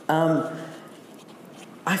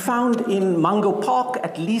 I found in Mungo Park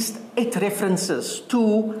at least 8 references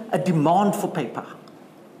to a demand for paper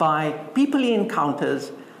by people he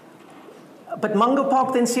encounters. But Mungo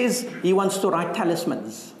Park then says he wants to write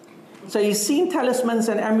talismans. So he's seen talismans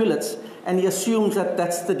and amulets, and he assumes that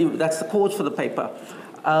that's the cause for the paper.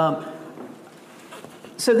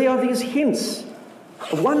 So there are these hints.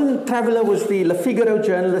 One traveler was the Le Figaro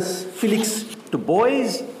journalist Félix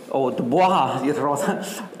Dubois, or Dubois, rather,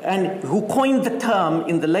 and who coined the term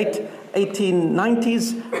in the late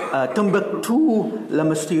 1890s, Timbuktu la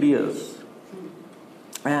Mystérieuse.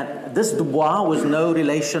 And this Dubois was no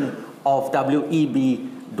relation of W.E.B.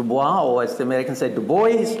 Du Bois, or as the Americans say, Du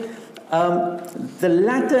Bois. The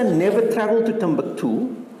latter never traveled to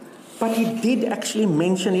Timbuktu, but he did actually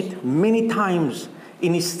mention it many times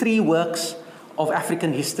in his 3 works of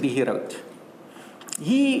African history he wrote.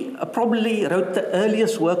 He probably wrote the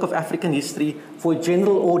earliest work of African history for a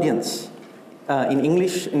general audience in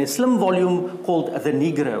English in a slim volume called The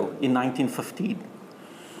Negro in 1915.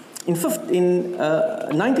 In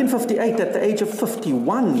 1958, at the age of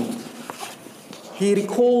 51, he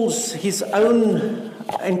recalls his own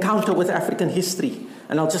encounter with African history.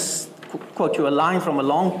 And I'll just quote you a line from a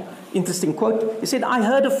long, interesting quote. He said, "I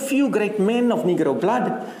heard a few great men of Negro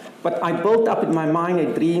blood, but I built up in my mind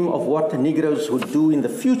a dream of what the Negroes would do in the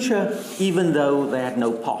future, even though they had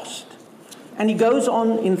no past." And he goes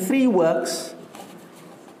on in 3 works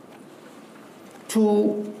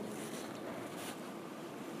to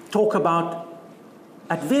talk about,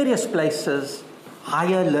 at various places,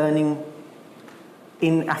 higher learning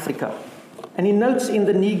in Africa. And he notes in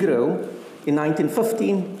The Negro in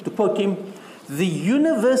 1915, to quote him, "The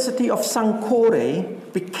University of Sankore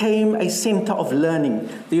became a center of learning."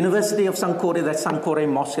 The University of Sankore, that Sankore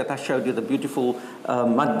Mosque that I showed you, the beautiful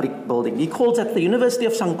mud brick building. He calls it the University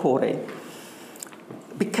of Sankore.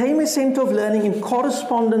 Became a center of learning in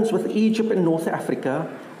correspondence with Egypt and North Africa,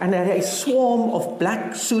 and had a swarm of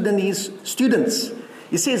black Sudanese students.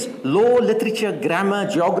 He says law, literature, grammar,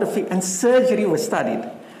 geography, and surgery were studied.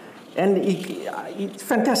 And he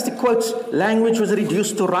fantastic quotes, language was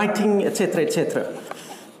reduced to writing, etc., etc.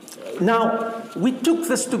 Now, we took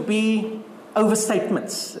this to be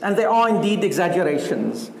overstatements, and they are indeed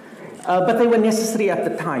exaggerations, but they were necessary at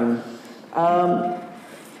the time.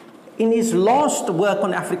 In his last work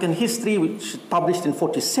on African history, which published in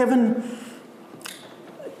 1947,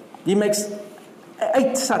 he makes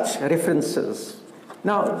 8 such references.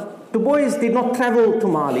 Now, Du Bois did not travel to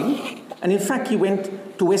Mali, and in fact he went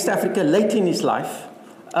to West Africa late in his life.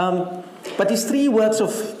 But his 3 works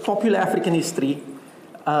of popular African history,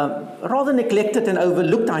 rather neglected and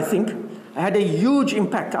overlooked, I think, had a huge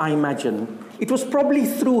impact, I imagine. It was probably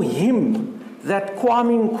through him that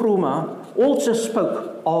Kwame Nkrumah also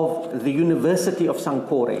spoke of the University of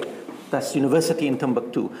Sankore, that's University in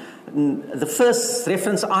Timbuktu. The first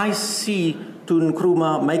reference I see to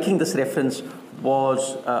Nkrumah making this reference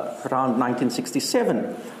was around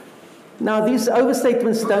 1967. Now, these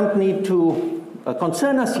overstatements don't need to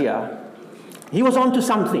concern us here. He was onto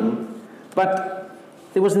something, but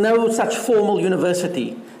there was no such formal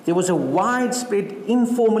university. There was a widespread,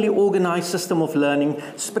 informally organized system of learning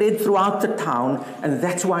spread throughout the town, and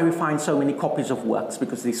that's why we find so many copies of works,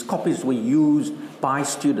 because these copies were used by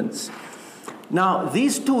students. Now,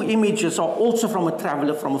 these 2 images are also from a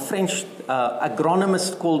traveler, from a French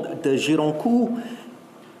agronomist called de Gironcourt,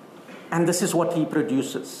 and this is what he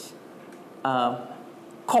produces.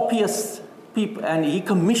 Copyists, people, and he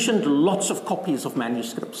commissioned lots of copies of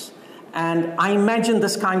manuscripts. And I imagine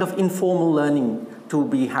this kind of informal learning to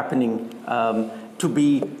be happening, to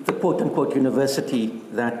be the quote-unquote university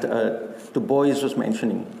that Du Bois was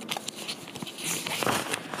mentioning.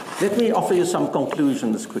 Let me offer you some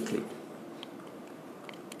conclusions quickly.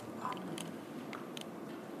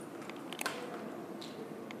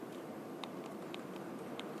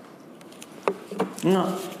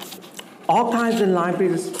 Now, archives and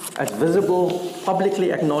libraries as visible,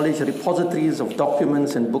 publicly acknowledged repositories of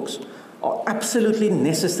documents and books are absolutely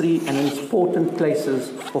necessary and important places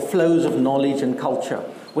for flows of knowledge and culture.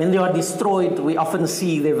 When they are destroyed, we often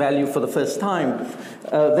see their value for the first time.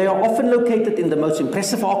 They are often located in the most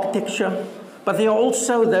impressive architecture, but there are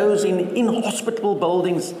also those in inhospitable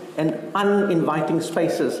buildings and uninviting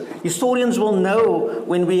spaces. Historians will know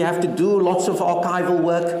when we have to do lots of archival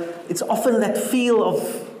work, it's often that feel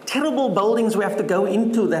of terrible buildings we have to go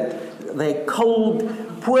into, that they're cold,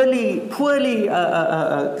 poorly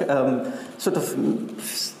sort of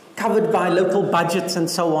covered by local budgets and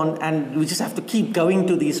so on, and we just have to keep going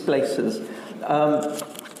to these places.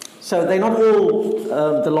 So they're not all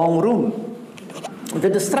the long room. The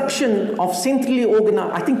destruction of centrally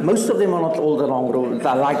organized, I think most of them are not all the long room,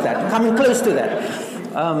 I like that, coming close to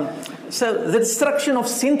that. So the destruction of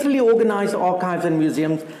centrally organized archives and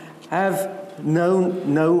museums have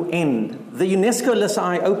known no end. The UNESCO list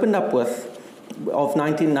I opened up with, of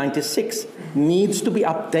 1996, needs to be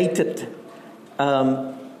updated.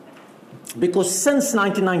 Because since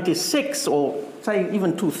 1996, or say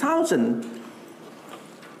even 2000,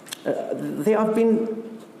 there have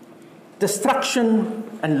been destruction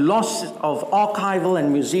and loss of archival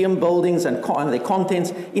and museum buildings and their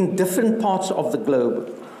contents in different parts of the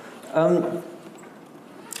globe.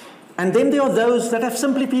 And then there are those that have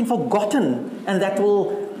simply been forgotten and that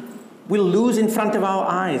we'll lose in front of our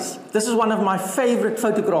eyes. This is one of my favorite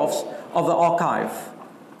photographs of the archive.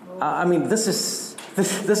 I mean, this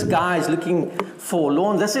guy is looking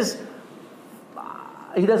forlorn.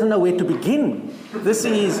 He doesn't know where to begin. This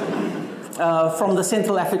is from the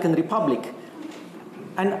Central African Republic.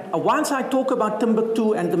 And once I talk about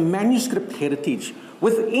Timbuktu and the manuscript heritage,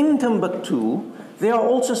 within Timbuktu, there are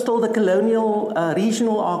also still the colonial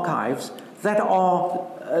regional archives that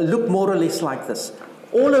look more or less like this.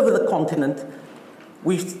 All over the continent,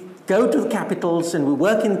 we go to the capitals and we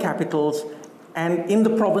work in capitals, and in the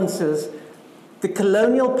provinces, the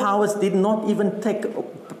colonial powers did not even take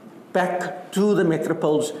back to the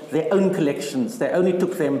metropoles their own collections. They only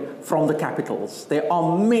took them from the capitals. There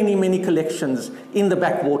are many, many collections in the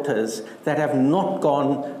backwaters that have not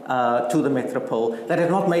gone to the metropole, that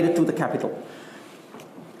have not made it to the capital.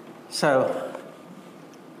 So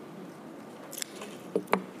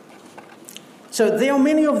there are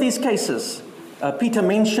many of these cases. Peter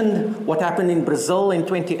mentioned what happened in Brazil in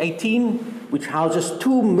 2018, which houses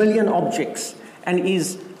 2 million objects and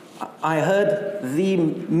is, I heard, the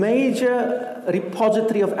major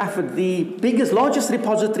repository of Africa, the biggest, largest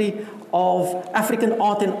repository of African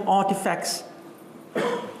art and artifacts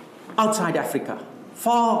outside Africa,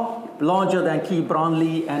 far larger than Key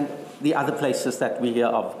Branley and the other places that we hear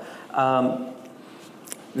of.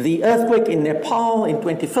 The earthquake in Nepal in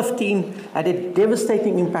 2015 had a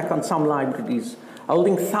devastating impact on some libraries,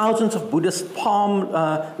 holding thousands of Buddhist palm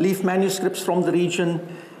leaf manuscripts from the region,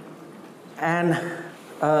 and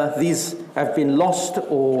these have been lost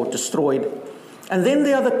or destroyed. And then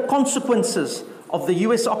there are the consequences of the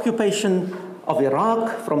US occupation of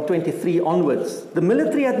Iraq from 23 onwards. The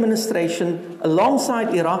military administration,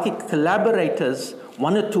 alongside Iraqi collaborators,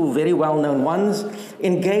 one or two very well-known ones,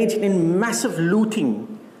 engaged in massive looting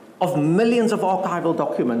of millions of archival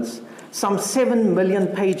documents, some 7 million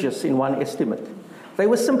pages in one estimate. They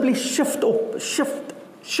were simply shipped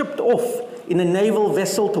off in a naval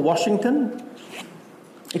vessel to Washington.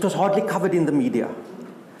 It was hardly covered in the media.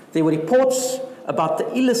 There were reports about the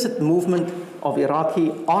illicit movement of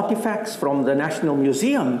Iraqi artifacts from the National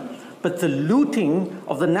Museum, but the looting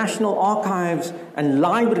of the National Archives and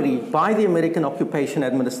Library by the American Occupation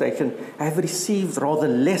Administration have received rather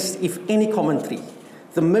less, if any, commentary.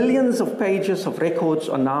 The millions of pages of records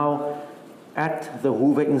are now at the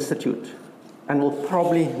Hoover Institute and will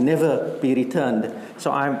probably never be returned.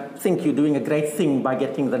 So I think you're doing a great thing by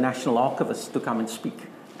getting the National Archivist to come and speak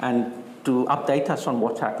and to update us on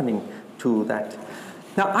what's happening to that.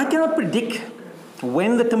 Now, I cannot predict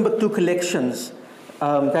when the Timbuktu collections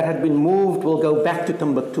that had been moved will go back to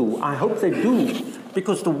Timbuktu. I hope they do,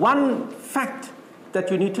 because the one fact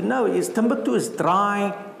that you need to know is Timbuktu is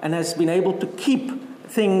dry and has been able to keep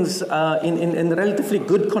things in relatively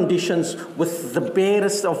good conditions with the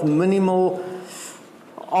barest of minimal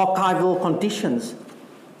archival conditions.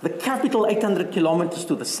 The capital, 800 kilometers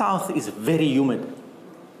to the south, is very humid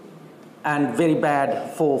and very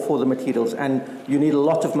bad for the materials, and you need a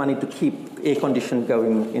lot of money to keep air conditioning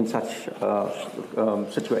going in such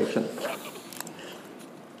situation.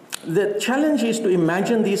 The challenge is to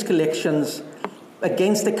imagine these collections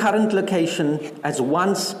against the current location as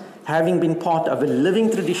once having been part of a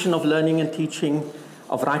living tradition of learning and teaching,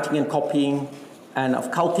 of writing and copying, and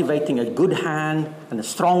of cultivating a good hand and a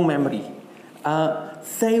strong memory.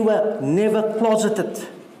 They were never closeted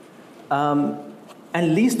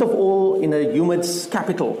and least of all in a humid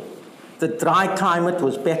capital. The dry climate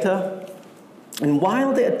was better, and while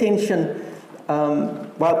all the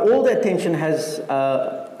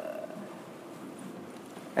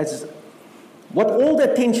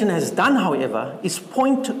attention has done, however, is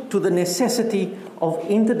point to the necessity of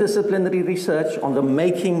interdisciplinary research on the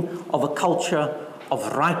making of a culture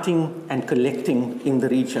of writing and collecting in the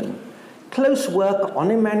region. Close work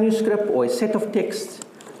on a manuscript or a set of texts,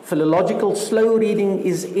 philological slow reading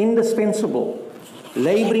is indispensable.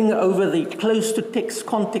 Laboring over the close-to-text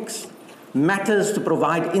context matters to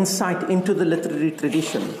provide insight into the literary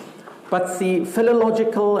tradition. But the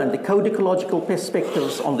philological and the codicological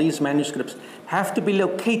perspectives on these manuscripts have to be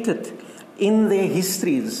located in their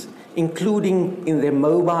histories, including in their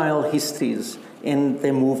mobile histories, in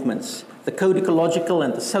their movements. The codicological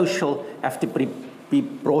and the social have to be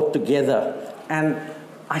brought together. And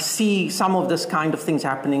I see some of this kind of things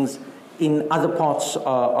happening in other parts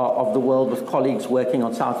of the world with colleagues working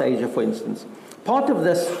on South Asia, for instance. Part of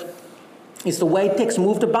this is the way texts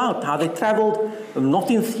moved about, how they traveled, not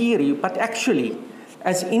in theory, but actually,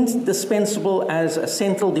 as indispensable as a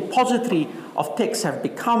central depository of texts have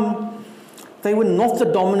become. They were not the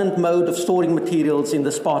dominant mode of storing materials in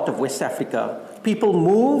this part of West Africa. People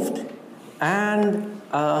moved, and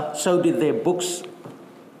so did their books.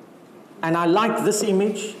 And I like this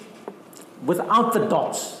image without the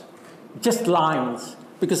dots, just lines,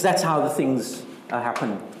 because that's how the things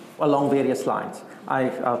happen along various lines. I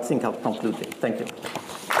think I'll conclude there. Thank you.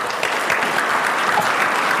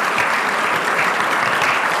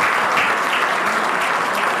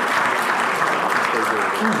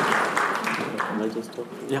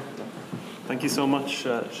 Yeah. Thank you so much,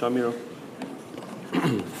 Shamiro.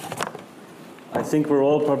 I think we're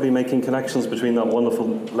all probably making connections between that wonderful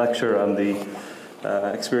lecture and the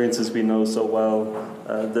experiences we know so well.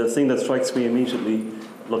 The thing that strikes me immediately,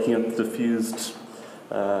 looking at the diffused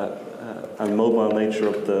and mobile nature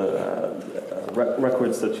of the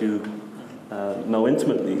records that you know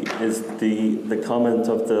intimately, is the comment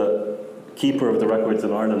of the keeper of the records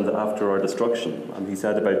in Ireland after our destruction. And he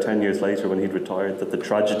said about 10 years later, when he'd retired, that the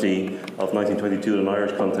tragedy of 1922 in an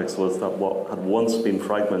Irish context was that what had once been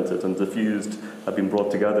fragmented and diffused had been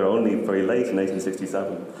brought together only very late in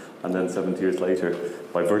 1867, and then 70 years later,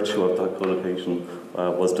 by virtue of that co-location,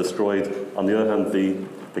 was destroyed. On the other hand,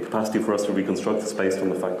 the capacity for us to reconstruct is based on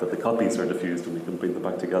the fact that the copies are diffused and we can bring them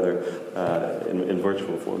back together in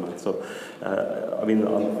virtual format. So, I mean,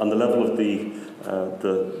 on the level of the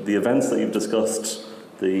events that you've discussed,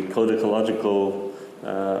 the codicological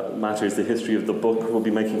matters, the history of the book, we'll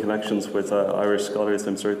be making connections with Irish scholars,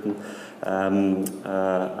 I'm certain, and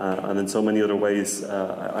in so many other ways.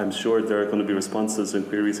 I'm sure there are going to be responses and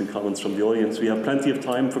queries and comments from the audience. We have plenty of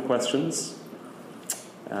time for questions.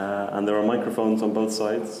 And there are microphones on both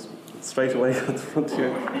sides. Straight away at the front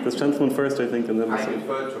here. This gentleman first, I think, and then... I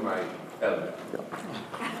defer to my elder. Yeah.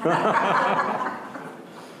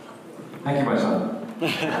 Thank you, my son.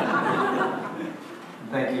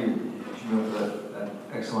 Thank you, Shimon, for that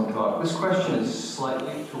excellent talk. This question is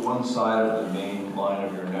slightly to one side of the main line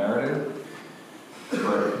of your narrative,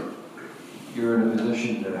 but you're in a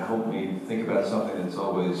position to help me think about something that's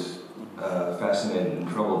always fascinated and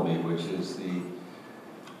troubled me, which is the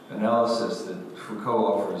analysis that Foucault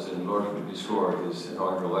offers in L'Ordre du Discours, his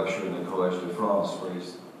inaugural lecture in the Collège de France, where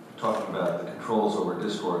he's talking about the controls over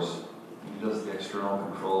discourse. He does the external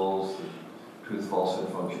controls, the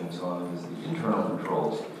truth-falsehood function, and so on, and there's the internal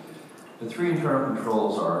controls. The three internal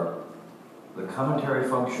controls are the commentary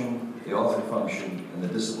function, the author function, and the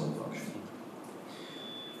discipline function.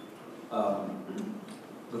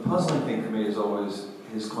 The puzzling thing for me is always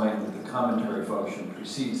his claim that the commentary function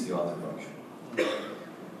precedes the author function.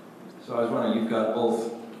 So I was wondering, you've got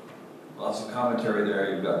both lots of commentary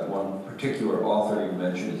there, you've got one particular author you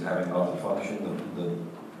mentioned as having author function, the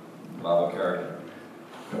Lava character,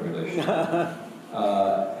 no relation.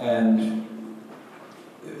 And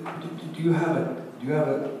do you have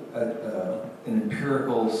an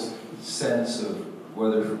empirical sense of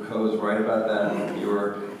whether Foucault is right about that, and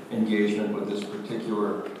your engagement with this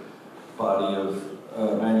particular body of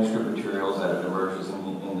manuscript materials that emerges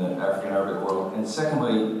in the African-Arabic world? And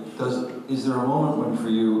secondly, is there a moment when for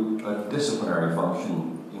you a disciplinary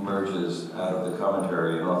function emerges out of the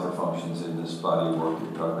commentary and author functions in this body of work that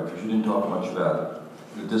you're talking about? Because you didn't talk much about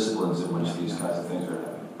the disciplines in which these kinds of things are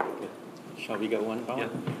happening. Shall we go one by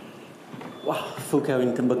one? Wow, Foucault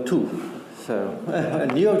in Timbuktu. So I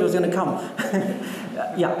knew it was going to come.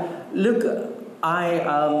 Yeah, look,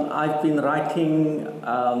 I've been writing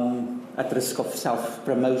at risk of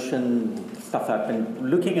self-promotion, stuff I've been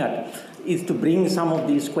looking at, is to bring some of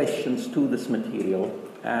these questions to this material.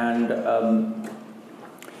 And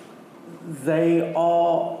they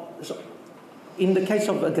are, in the case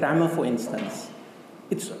of a grammar, for instance,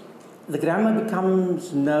 the grammar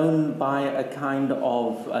becomes known by a kind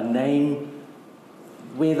of a name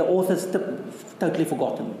where the author's totally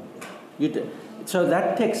forgotten. So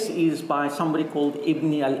that text is by somebody called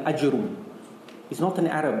Ibn al-Ajrum. He's not an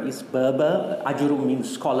Arab, he's Berber. Ajrum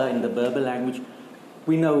means scholar in the Berber language.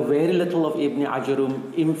 We know very little of Ibn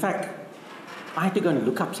Ajrum. In fact, I had to go and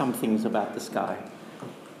look up some things about this guy.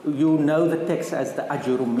 You know the text as the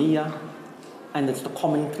Ajurumiyya, and it's the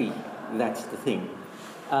commentary, that's the thing.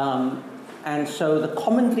 And so the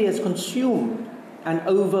commentary has consumed and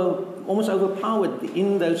almost overpowered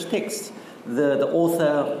in those texts. The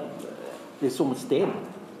author is almost dead.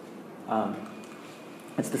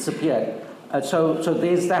 It's disappeared. So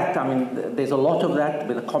there's that. I mean, there's a lot of that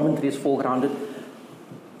where the commentary is foregrounded.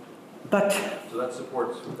 But so that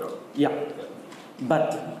supports Foucault. Yeah.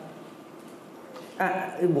 But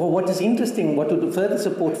what is interesting, what would further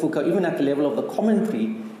support Foucault, even at the level of the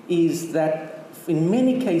commentary, is that in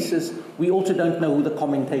many cases we also don't know who the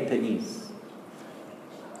commentator is.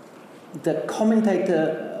 The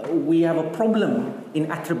commentator, we have a problem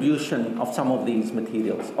in attribution of some of these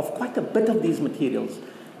materials, of quite a bit of these materials.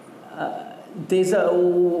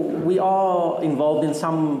 We are involved in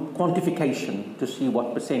some quantification to see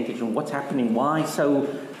what percentage and what's happening, why so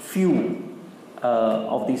few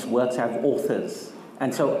of these works have authors.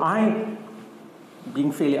 And so I,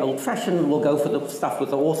 being fairly old-fashioned, will go for the stuff with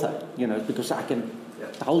the author, because I can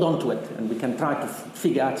hold on to it and we can try to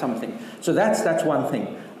figure out something. So that's one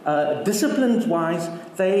thing. Disciplines-wise,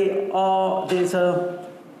 there's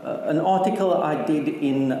an article I did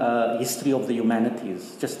in History of the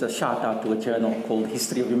Humanities, just a shout-out to a journal called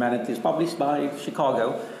History of Humanities, published by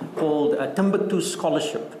Chicago, called Timbuktu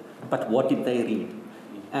Scholarship, but what did they read?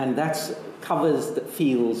 And that covers the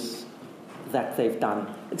fields that they've done.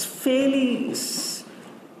 It's fairly,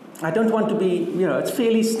 I don't want to be, it's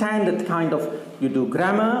fairly standard kind of, you do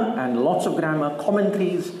grammar and lots of grammar,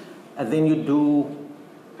 commentaries, and then you do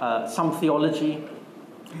some theology,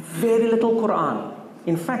 very little Quran.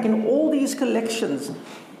 In fact, in all these collections,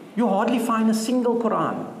 you hardly find a single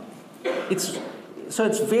Quran. So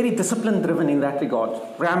it's very discipline-driven in that regard.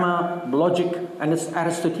 Grammar, logic, and it's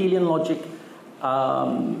Aristotelian logic,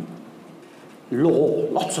 law,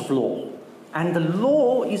 lots of law. And the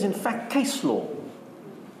law is in fact case law.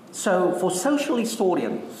 So for social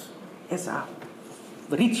historians, it's a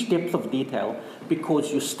rich depth of detail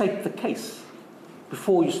because you state the case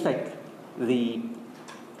before you state the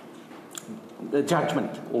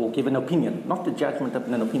judgment or give an opinion, not the judgment but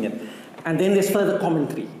an opinion. And then there's further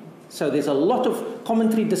commentary. So there's a lot of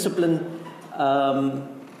commentary discipline. So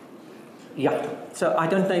I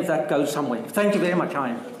don't know if that goes somewhere. Thank you very much,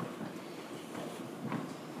 Ian.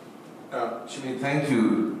 Shimeen, thank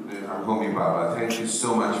you, Homi Bhabha. Thank you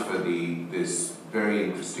so much for this very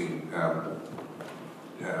interesting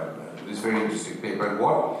paper. And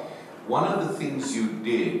one of the things you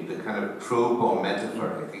did, the kind of trope or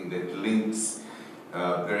metaphor, I think that links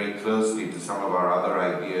very closely to some of our other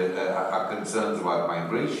ideas, our concerns about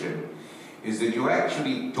migration, is that you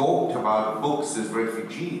actually talked about books as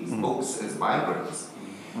refugees, books as migrants.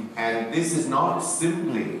 And this is not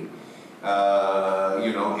simply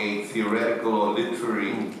a theoretical or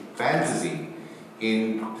literary fantasy.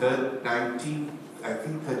 In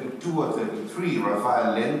 1932 or 33,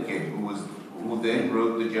 Raphael Lemkin, who then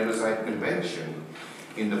wrote the Genocide Convention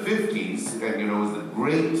in the 50s, and was the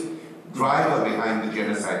great driver behind the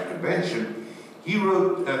Genocide Convention, he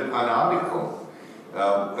wrote an article,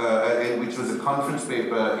 which was a conference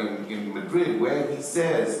paper in Madrid, where he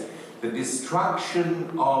says the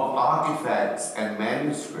destruction of artifacts and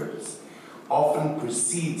manuscripts often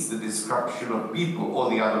precedes the destruction of people, or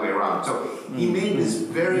the other way around. So he made this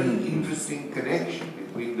very interesting connection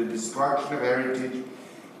between the destruction of heritage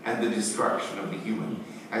and the destruction of the human.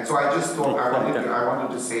 And so I just thought I wanted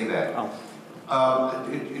to say that.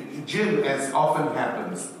 Jim, as often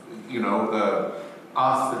happens,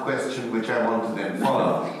 asked the question which I want to then follow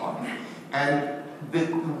up on. And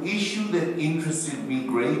the issue that interested me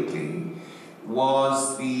greatly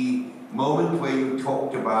was the moment where you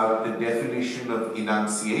talked about the definition of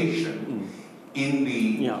enunciation in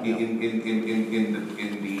the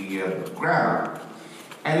grammar.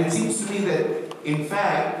 And it seems to me that, in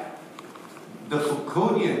fact, the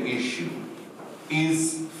Foucauldian issue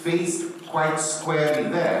is faced quite squarely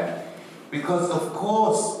there. Because, of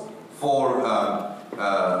course, for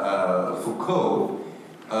Foucault,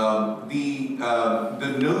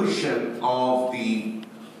 the notion of the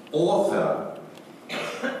author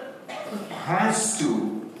has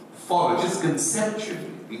to follow, just conceptually,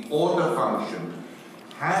 the author function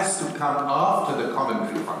has to come after the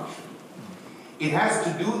commentary function. It has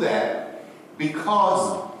to do that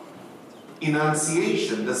because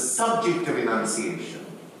enunciation, the subject of enunciation,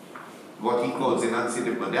 what he calls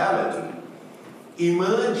enunciative modality,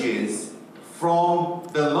 emerges from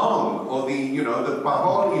the long, or the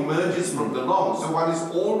Pahol emerges from the long. So one is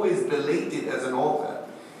always belated as an author.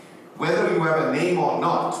 Whether you have a name or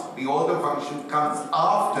not, the author function comes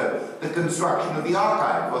after the construction of the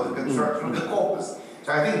archive or the construction of the corpus.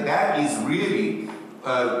 So I think that is really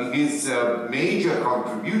his major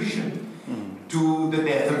contribution to the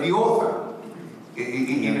death of the author,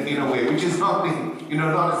 in a way, which is not,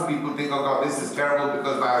 not as people think, oh God, this is terrible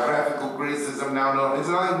because biographical criticism now, no, it's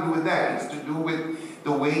nothing to do with that. It's to do with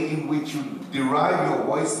the way in which you derive your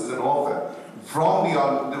voice as an author from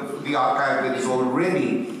the archive that is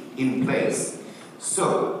already in place.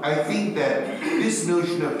 So I think that this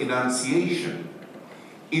notion of enunciation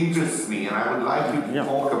interests me, and I would like you to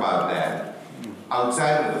talk about that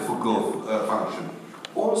outside of the Foucault function.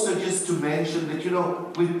 Also, just to mention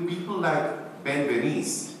that, with people like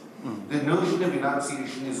Benveniste, the notion of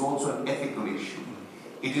enunciation is also an ethical issue.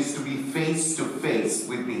 It is to be face to face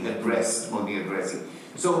with the addressed or the addressing.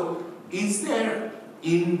 So, is there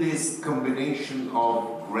in this combination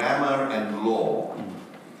of grammar and law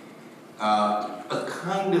a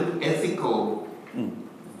kind of ethical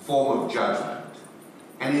form of judgment?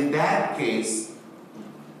 And in that case,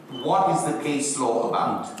 what is the case law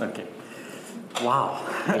about? Okay. Wow.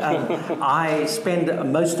 I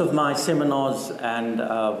spend most of my seminars and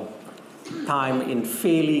time in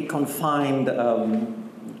fairly confined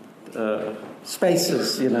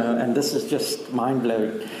spaces, and this is just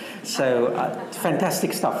mind-blowing. So,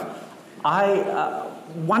 fantastic stuff. I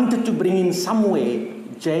wanted to bring in somewhere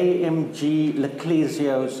J.M.G.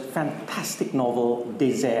 Leclésio's fantastic novel,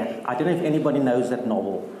 Désert. I don't know if anybody knows that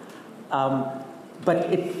novel.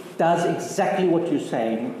 But it does exactly what you're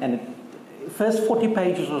saying, and the first 40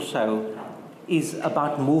 pages or so is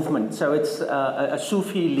about movement. So it's a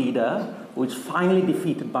Sufi leader who is finally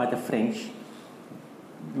defeated by the French,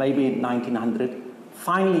 maybe in 1900,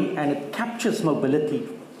 finally, and it captures mobility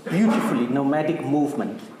beautifully, nomadic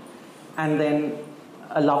movement. And then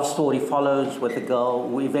a love story follows with a girl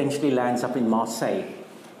who eventually lands up in Marseille,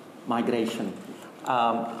 migration.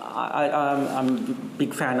 I'm a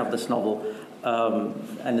big fan of this novel,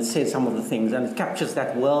 and it says some of the things, and it captures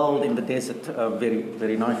that world in the desert very,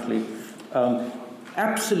 very nicely.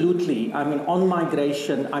 Absolutely, I mean, on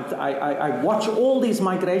migration, I watch all these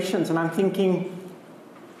migrations, and I'm thinking,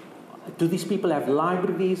 do these people have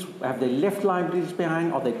libraries? Have they left libraries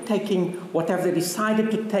behind? Are they taking, what have they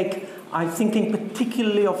decided to take? I'm thinking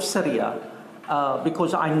particularly of Syria,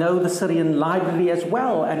 because I know the Syrian library as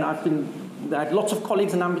well, and I had lots of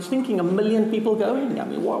colleagues, and I'm just thinking 1 million people going. I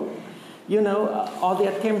mean, wow. Are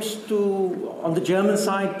there attempts on the German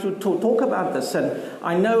side to talk about this? And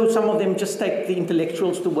I know some of them just take the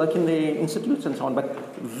intellectuals to work in their institutes and so on, but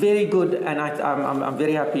very good, and I'm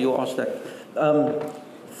very happy you asked that.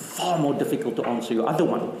 Far more difficult to answer your other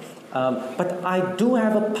one. But I do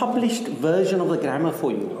have a published version of the grammar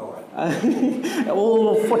for you.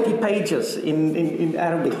 All 40 pages in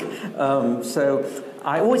Arabic. So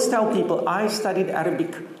I always tell people I studied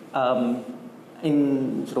Arabic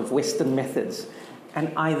in sort of Western methods.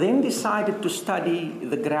 And I then decided to study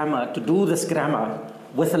the grammar, to do this grammar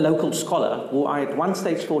with a local scholar who I at one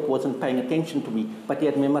stage thought wasn't paying attention to me, but he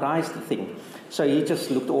had memorized the thing. So he just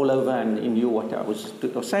looked all over and he knew what I was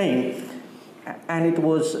saying. And it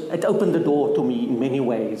opened the door to me in many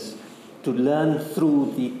ways to learn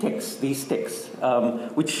through these texts,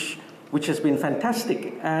 which has been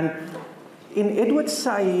fantastic. And in Edward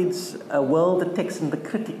Said's World, the Text and the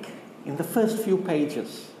Critic, in the first few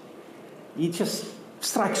pages, he just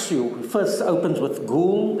strikes you. He first opens with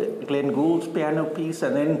Gould, Glenn Gould's piano piece,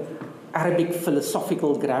 and then Arabic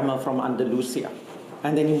philosophical grammar from Andalusia.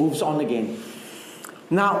 And then he moves on again.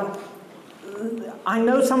 Now, I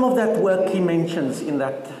know some of that work he mentions in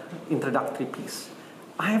that introductory piece.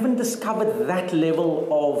 I haven't discovered that level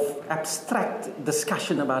of abstract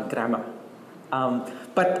discussion about grammar.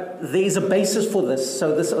 But there is a basis for this.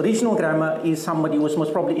 So this original grammar is somebody who was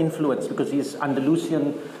most probably influenced because his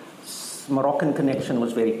Andalusian Moroccan connection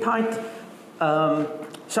was very tight.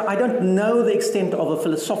 So I don't know the extent of a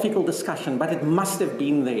philosophical discussion, but it must have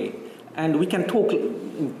been there. And we can talk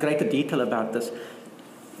in greater detail about this.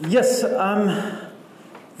 Yes, the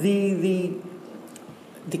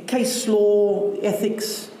case law,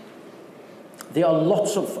 ethics, There are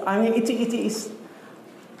lots of, I mean, it is,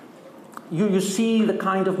 you see the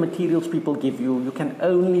kind of materials people give you. You can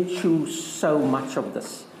only choose so much of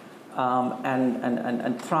this,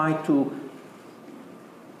 and try to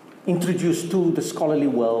introduce to the scholarly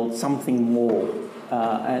world something more.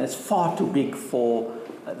 And it's far too big for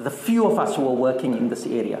the few of us who are working in this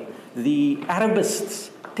area. The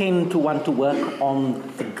Arabists tend to want to work on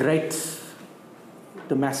the great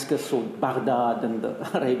Damascus or Baghdad and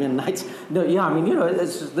the Arabian Nights. No, yeah, I mean, you know,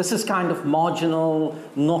 this is kind of marginal,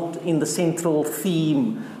 not in the central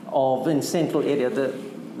theme of, in central area.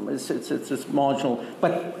 It's marginal,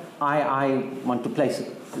 but I want to place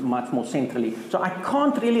it much more centrally. So I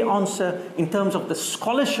can't really answer in terms of the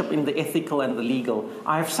scholarship in the ethical and the legal.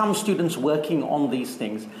 I have some students working on these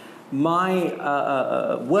things. My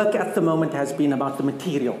work at the moment has been about the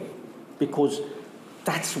material, because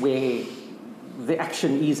that's where the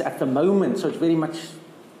action is at the moment. So it's very much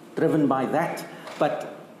driven by that.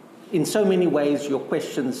 But in so many ways, your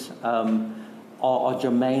questions are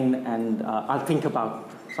germane, and I'll think about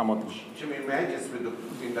some of them. Jimmy, may I just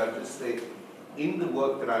just say, in the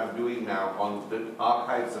work that I'm doing now on the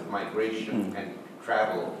archives of migration and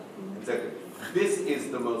travel, this is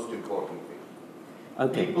the most important thing.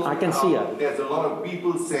 Okay, People I can see it. There's a lot of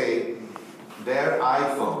people say their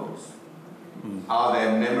iPhones are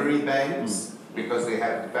their memory banks because they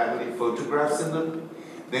have family photographs in them.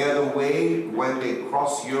 They are the way when they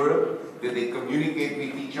cross Europe that they communicate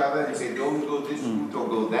with each other and say, don't go this route or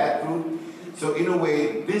go that route. So in a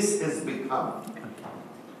way, this has become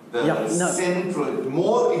the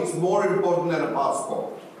central, it's more important than a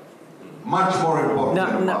passport. Much more important than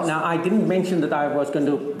a passport. Now, I didn't mention that I was going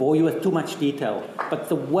to bore you with too much detail, but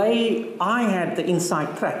the way I had the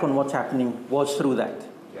inside track on what's happening was through that.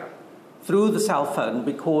 Yeah. Through the cell phone,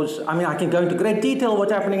 because, I mean, I can go into great detail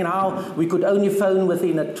what's happening and how we could only phone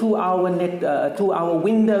within a 2-hour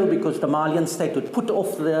window because the Malian state would put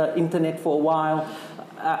off the internet for a while,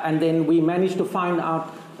 and then we managed to find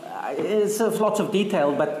out, it's lots of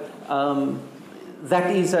detail, but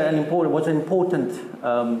that is was an important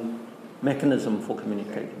mechanism for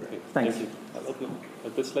communicating. Thanks. Thank you. I'll open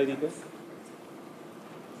up. This lady go.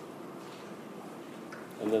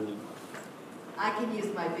 And then I can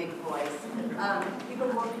use my big voice. People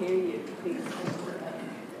won't hear you, please.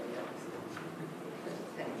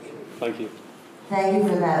 Thank you. thank you. Thank you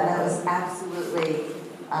for that. That was absolutely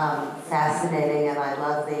fascinating, and I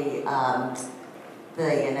love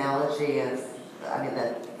the analogy of, I mean,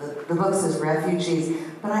 the book says refugees,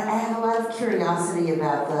 but I have a lot of curiosity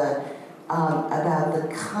about the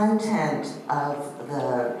content of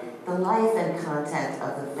the life and content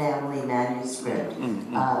of the family manuscript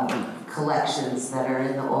collections that are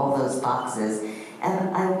in all those boxes. And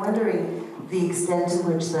I'm wondering the extent to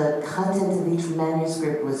which the content of each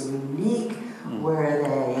manuscript was unique. Were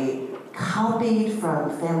they copied from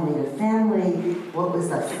family to family? What was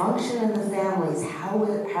the function of the families? How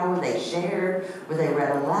were they shared? Were they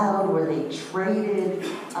read aloud? Were they traded?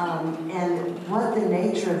 And what the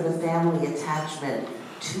nature of the family attachment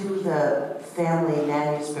to the family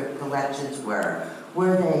manuscript collections were.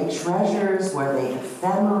 Were they treasures? Were they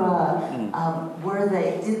ephemera?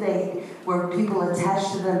 Were people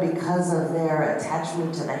attached to them because of their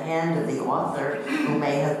attachment to the hand of the author, who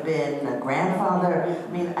may have been a grandfather?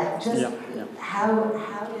 I mean, how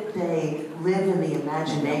did they live in the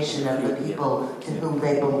imagination of the people to whom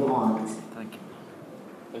they belonged? Thank you.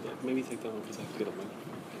 Okay, maybe take that one because I have to get up.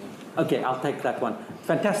 Okay, I'll take that one.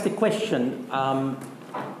 Fantastic question.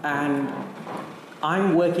 And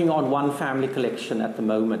I'm working on one family collection at the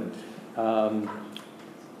moment.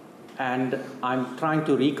 And I'm trying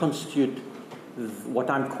to reconstitute what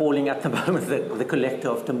I'm calling at the moment the collector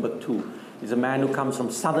of Timbuktu. He's a man who comes from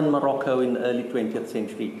southern Morocco in the early 20th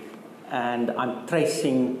century. And I'm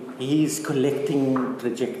tracing his collecting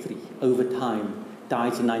trajectory over time.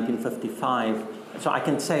 Dies in 1955. So I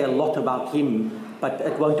can say a lot about him, but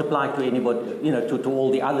it won't apply to anybody, you know, to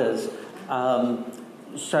all the others.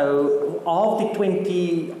 So of the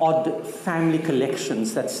 20-odd family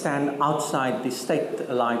collections that stand outside the State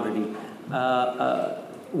Library,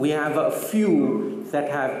 we have a few that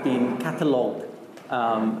have been catalogued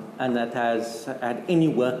and that has had any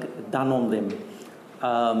work done on them.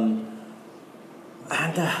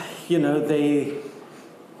 You know,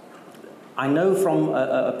 I know from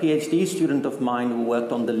a PhD student of mine who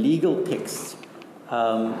worked on the legal texts,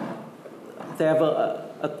 they have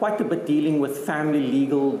quite a bit dealing with family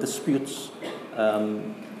legal disputes.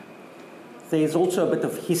 There's also a bit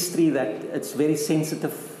of history that it's very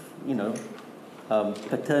sensitive, you know,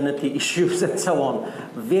 paternity issues and so on.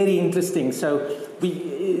 Very interesting. So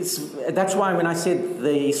that's why when I said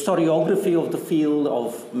the historiography of the field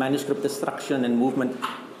of manuscript destruction and movement,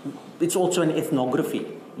 it's also an ethnography.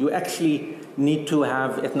 You actually need to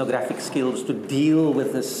have ethnographic skills to deal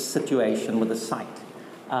with this situation, with the site,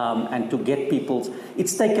 and to get people's...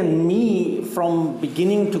 It's taken me from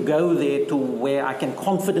beginning to go there to where I can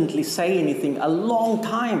confidently say anything a long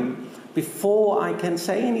time before I can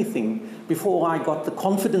say anything, before I got the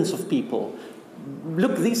confidence of people.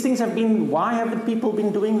 Look, these things have been... Why haven't people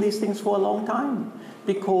been doing these things for a long time?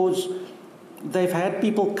 Because they've had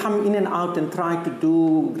people come in and out and try to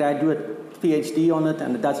do graduate PhD on it,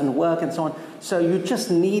 and it doesn't work, and so on. So you just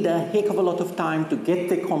need a heck of a lot of time to get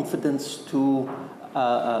their confidence, to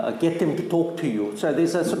get them to talk to you. So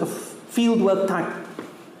there's a sort of fieldwork type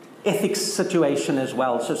ethics situation as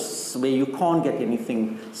well, so where you can't get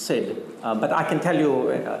anything said. But I can tell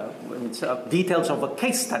you details of a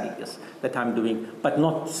case studies that I'm doing, but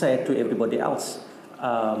not say it to everybody else.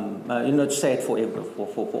 Say it for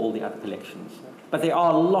all the other collections. But there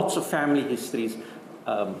are lots of family histories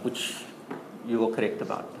which you were correct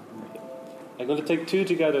about. I'm going to take two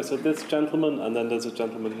together. So this gentleman, and then there's a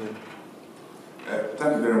gentleman here.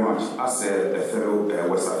 Thank you very much. As a fellow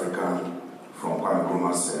West African from Kwame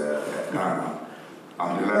Nkrumah's Ghana,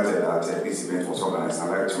 I'm delighted that this event was organized. I'd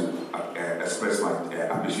like to express my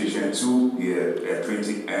appreciation to the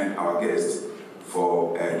Trinity and our guests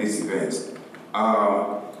for this event.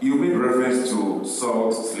 You made reference to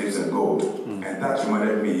salt, slaves, and gold, and that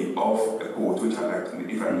reminded me of a quote which I'd like to,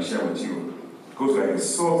 if I can share with you. It goes like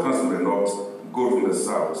this: salt comes from the north, gold from the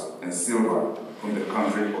south, and silver from the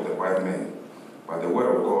country of the white men. But the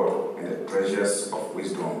word of God and the treasures of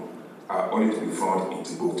wisdom are only to be found in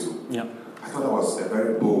Timbuktu. Yeah. I thought that was a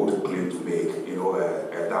very bold claim to make,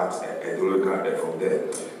 from there.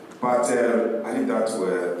 But I leave that to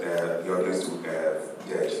the audience to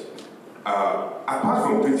judge. Apart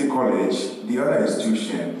from Trinity College, the other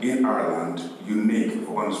institution in Ireland, unique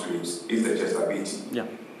for manuscripts, is the Chester Beatty. Yeah.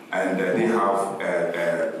 And they have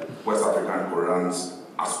West African Qurans,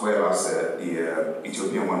 as well as the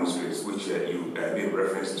Ethiopian manuscripts, which you made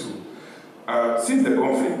reference to. Since the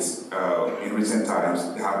conflict in recent times,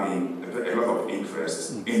 there have been a lot of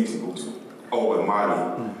interest in Timbuktu or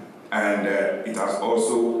Mali, and it has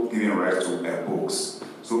also given rise to books.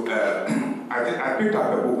 So I picked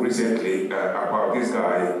up a book recently about this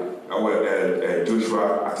guy,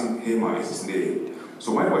 Joshua, I think Hema is his name.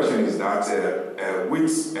 So my question is that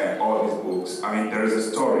with all these books, I mean, there is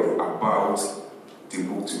a story about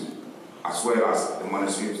Timbuktu, as well as the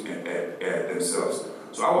manuscripts themselves.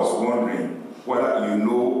 So I was wondering whether you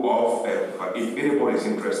know of, if anybody is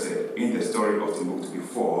interested in the story of Timbuktu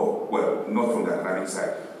before, well, not from the academic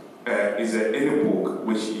side, is there any book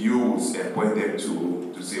which you would point them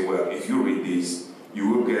to say, well, if you read this, you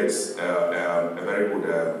will get a very good,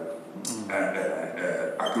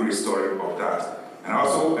 accurate story of that. And I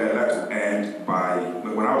also like to end by,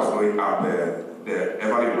 when I was growing up, the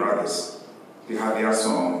Everly Brothers, they had their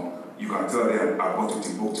song, You Can Tell Them About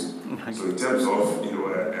Timbuktu. So in terms of,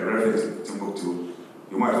 a reference to Timbuktu,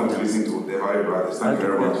 you might want to listen to the Everly Brothers. Thank you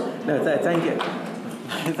very much. No, thank you.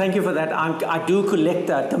 Thank you for that. I do collect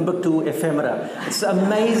Timbuktu ephemera. It's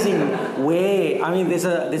amazing where, I mean, there's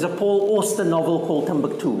a Paul Auster novel called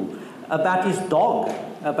Timbuktu about his dog,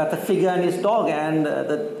 about the figure and his dog, and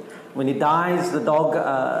when he dies, the dog,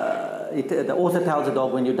 the author tells the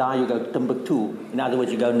dog, when you die, you go to Timbuktu. In other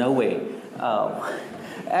words, you go nowhere.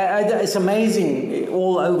 It's amazing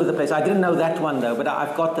all over the place. I didn't know that one though, but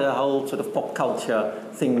I've got the whole sort of pop culture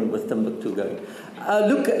thing with Timbuktu going.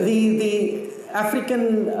 Look, the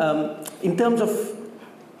African, in terms of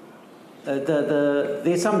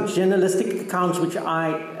there's some journalistic accounts which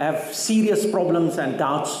I have serious problems and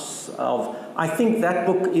doubts of. I think that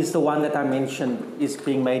book is the one that I mentioned is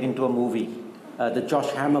being made into a movie, the Josh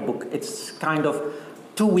Hammer book. It's kind of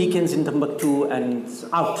 2 weekends in Timbuktu and it's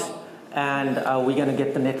out, and we're going to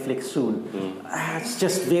get the Netflix soon. It's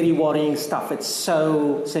just very worrying stuff. It's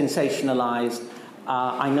so sensationalized.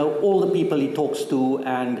 I know all the people he talks to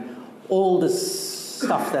and all the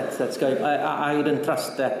stuff that's going. I wouldn't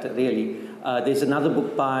trust that really. There's another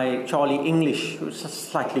book by Charlie English, who's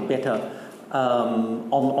slightly better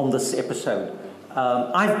on this episode.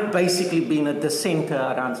 I've basically been a dissenter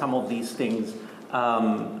around some of these things,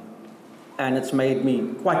 and it's made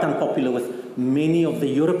me quite unpopular with many of the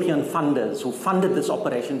European funders who funded this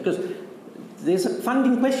operation, because there's a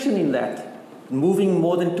funding question in that. Moving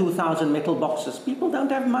more than 2,000 metal boxes. People don't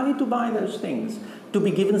have money to buy those things, to be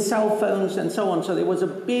given cell phones and so on. So there was a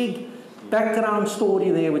big background story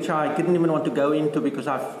there, which I didn't even want to go into because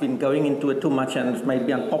I've been going into it too much and it's made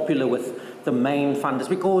me unpopular with the main funders,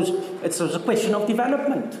 because it's a question of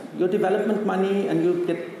development. Your development money, and you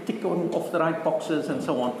get tick off the right boxes and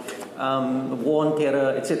so on. War and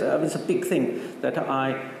terror, etc. It's a big thing that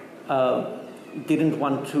I didn't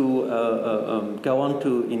want to go on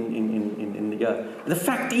to in the year. The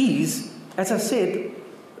fact is, as I said,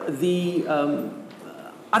 the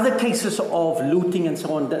other cases of looting and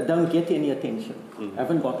so on that don't get any attention,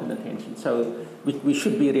 haven't gotten attention. So we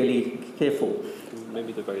should be really careful.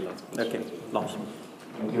 Maybe the very last one. Okay, last one.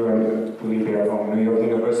 Thank you, I'm Philippe here from New York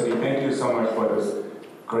University. Thank you so much for this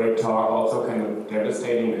great talk. Also kind of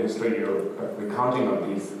devastating the history you're recounting of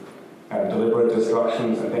these deliberate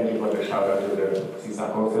destructions, and thank you for the shout out to the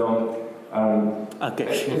Sissako film. Okay.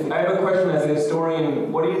 I have a question as a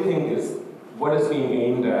historian. What do you think what is being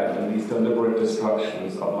aimed at in these deliberate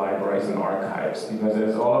destructions of libraries and archives? Because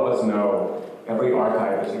as all of us know, every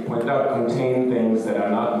archive, as you pointed out, contains things that are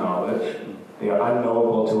not knowledge. They are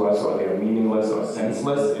unknowable to us, or they are meaningless or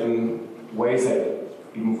senseless in ways that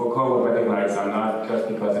even Foucault would recognize are not just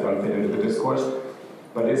because they don't fit into the discourse.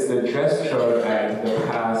 But is the gesture at the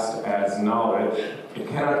past as knowledge? It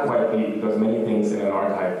cannot quite be, because many things in an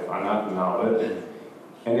archive are not knowledge.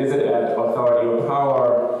 And is it at authority or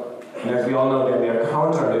power? And as we all know, there are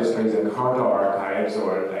counter histories and counter archives,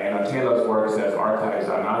 or Diana Taylor's work says archives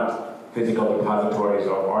are not physical depositories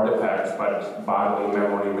of artifacts, but bodily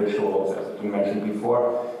memory rituals, as has been mentioned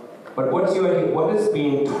before. But what's your idea? What is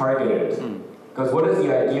being targeted? Because what is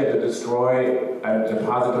the idea to destroy a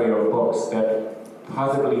depository of books that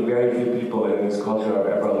possibly very few people in this culture have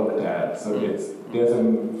ever looked at? So there's a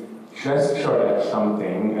gesture at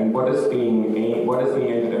something, and what is being aimed,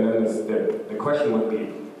 and then the question would be,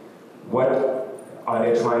 what are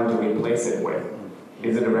they trying to replace it with?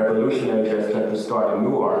 Is it a revolutionary gesture to start a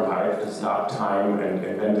new archive, to stop time and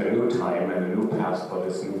invent a new time and a new past for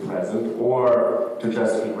this new present, or to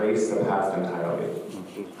just erase the past entirely?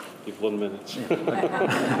 Give 1 minute.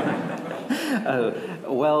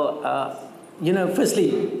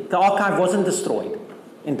 Firstly, the archive wasn't destroyed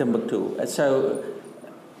in Timbuktu. So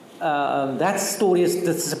that story has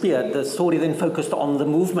disappeared. The story then focused on the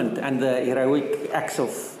movement and the heroic acts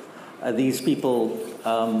of these people.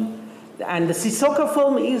 And the Sissoko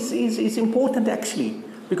film is important, actually,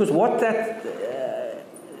 because what that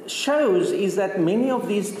shows is that many of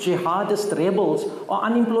these jihadist rebels are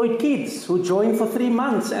unemployed kids who join for 3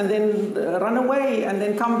 months and then run away and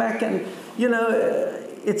then come back, and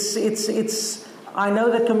it's I know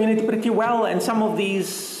that community pretty well, and some of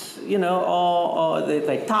these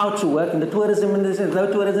they tout to work in the tourism industry,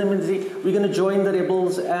 we're going to join the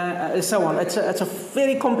rebels, so on. It's a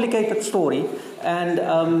very complicated story, and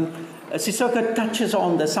Sissoko touches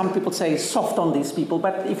on this. Some people say he's soft on these people,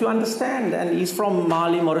 but if you understand, and he's from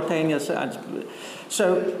Mali, Mauritania,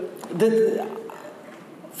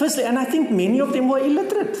 firstly, and I think many of them were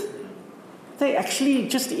illiterate. They actually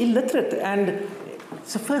just illiterate, and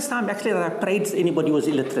it's the first time actually that I prayed anybody was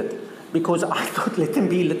illiterate, because I thought, let them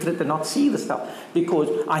be illiterate and not see the stuff. Because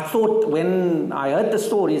I thought when I heard the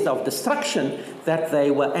stories of destruction that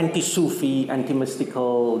they were anti-Sufi,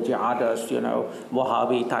 anti-mystical, jihadists,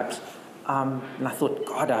 Wahhabi types. And I thought,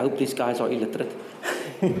 God, I hope these guys are illiterate.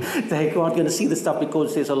 They aren't going to see the stuff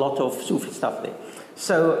because there's a lot of Sufi stuff there.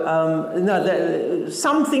 So,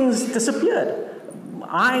 some things disappeared.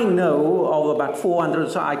 I know of about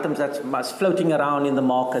 400 items that's floating around in the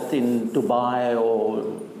market in Dubai or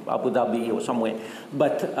Abu Dhabi or somewhere.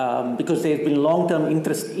 But because there's been long-term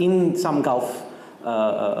interest in some Gulf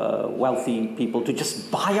wealthy people to just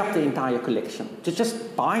buy up the entire collection, to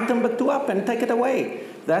just buy Timbuktu up and take it away.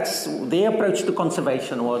 That's their approach to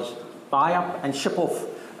conservation, was buy up and ship off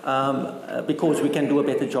because we can do a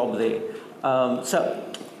better job there.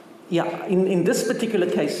 In this particular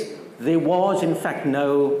case, there was in fact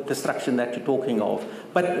no destruction that you're talking of,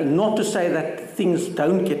 but not to say that things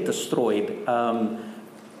don't get destroyed.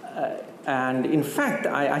 And in fact,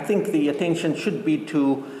 I think the attention should be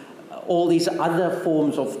to all these other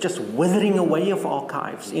forms of just withering away of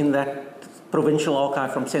archives in that provincial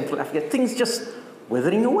archive from Central Africa. Things just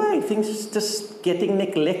withering away, things just getting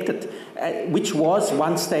neglected, which was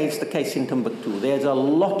one stage the case in Timbuktu. There's a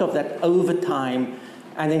lot of that over time,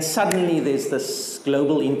 and then suddenly there's this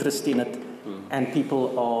global interest in it, and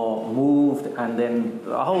people are moved, and then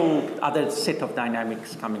a whole other set of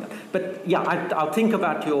dynamics coming up. But yeah, I'll think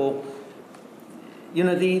about your,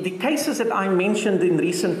 the cases that I mentioned in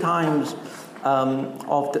recent times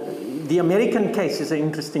of the American case is an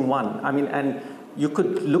interesting one. I mean, and you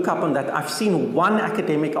could look up on that. I've seen one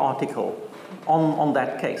academic article on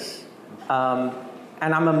that case.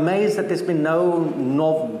 And I'm amazed that there's been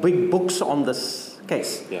no big books on this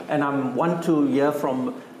case. Yeah. And I want to hear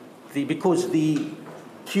from because the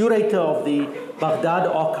curator of the Baghdad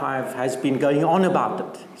archive has been going on about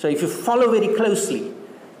it. So if you follow very closely,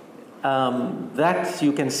 that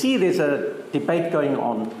you can see there's a debate going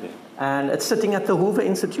on. Yeah. And it's sitting at the Hoover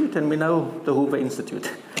Institute, and we know the Hoover Institute.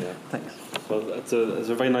 Yeah. Thanks. Well, it's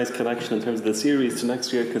a very nice connection in terms of the series to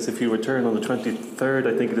next year, because if you return on the 23rd,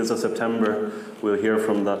 I think it is, of September, we'll hear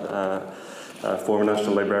from that former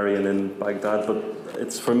National Librarian in Baghdad. But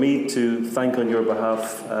it's for me to thank on your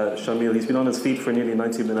behalf Shamil. He's been on his feet for nearly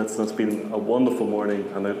 90 minutes, and it's been a wonderful morning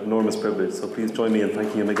and an enormous privilege. So please join me in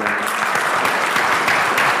thanking him again.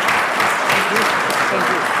 Thank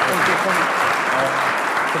you.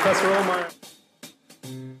 Professor Omar.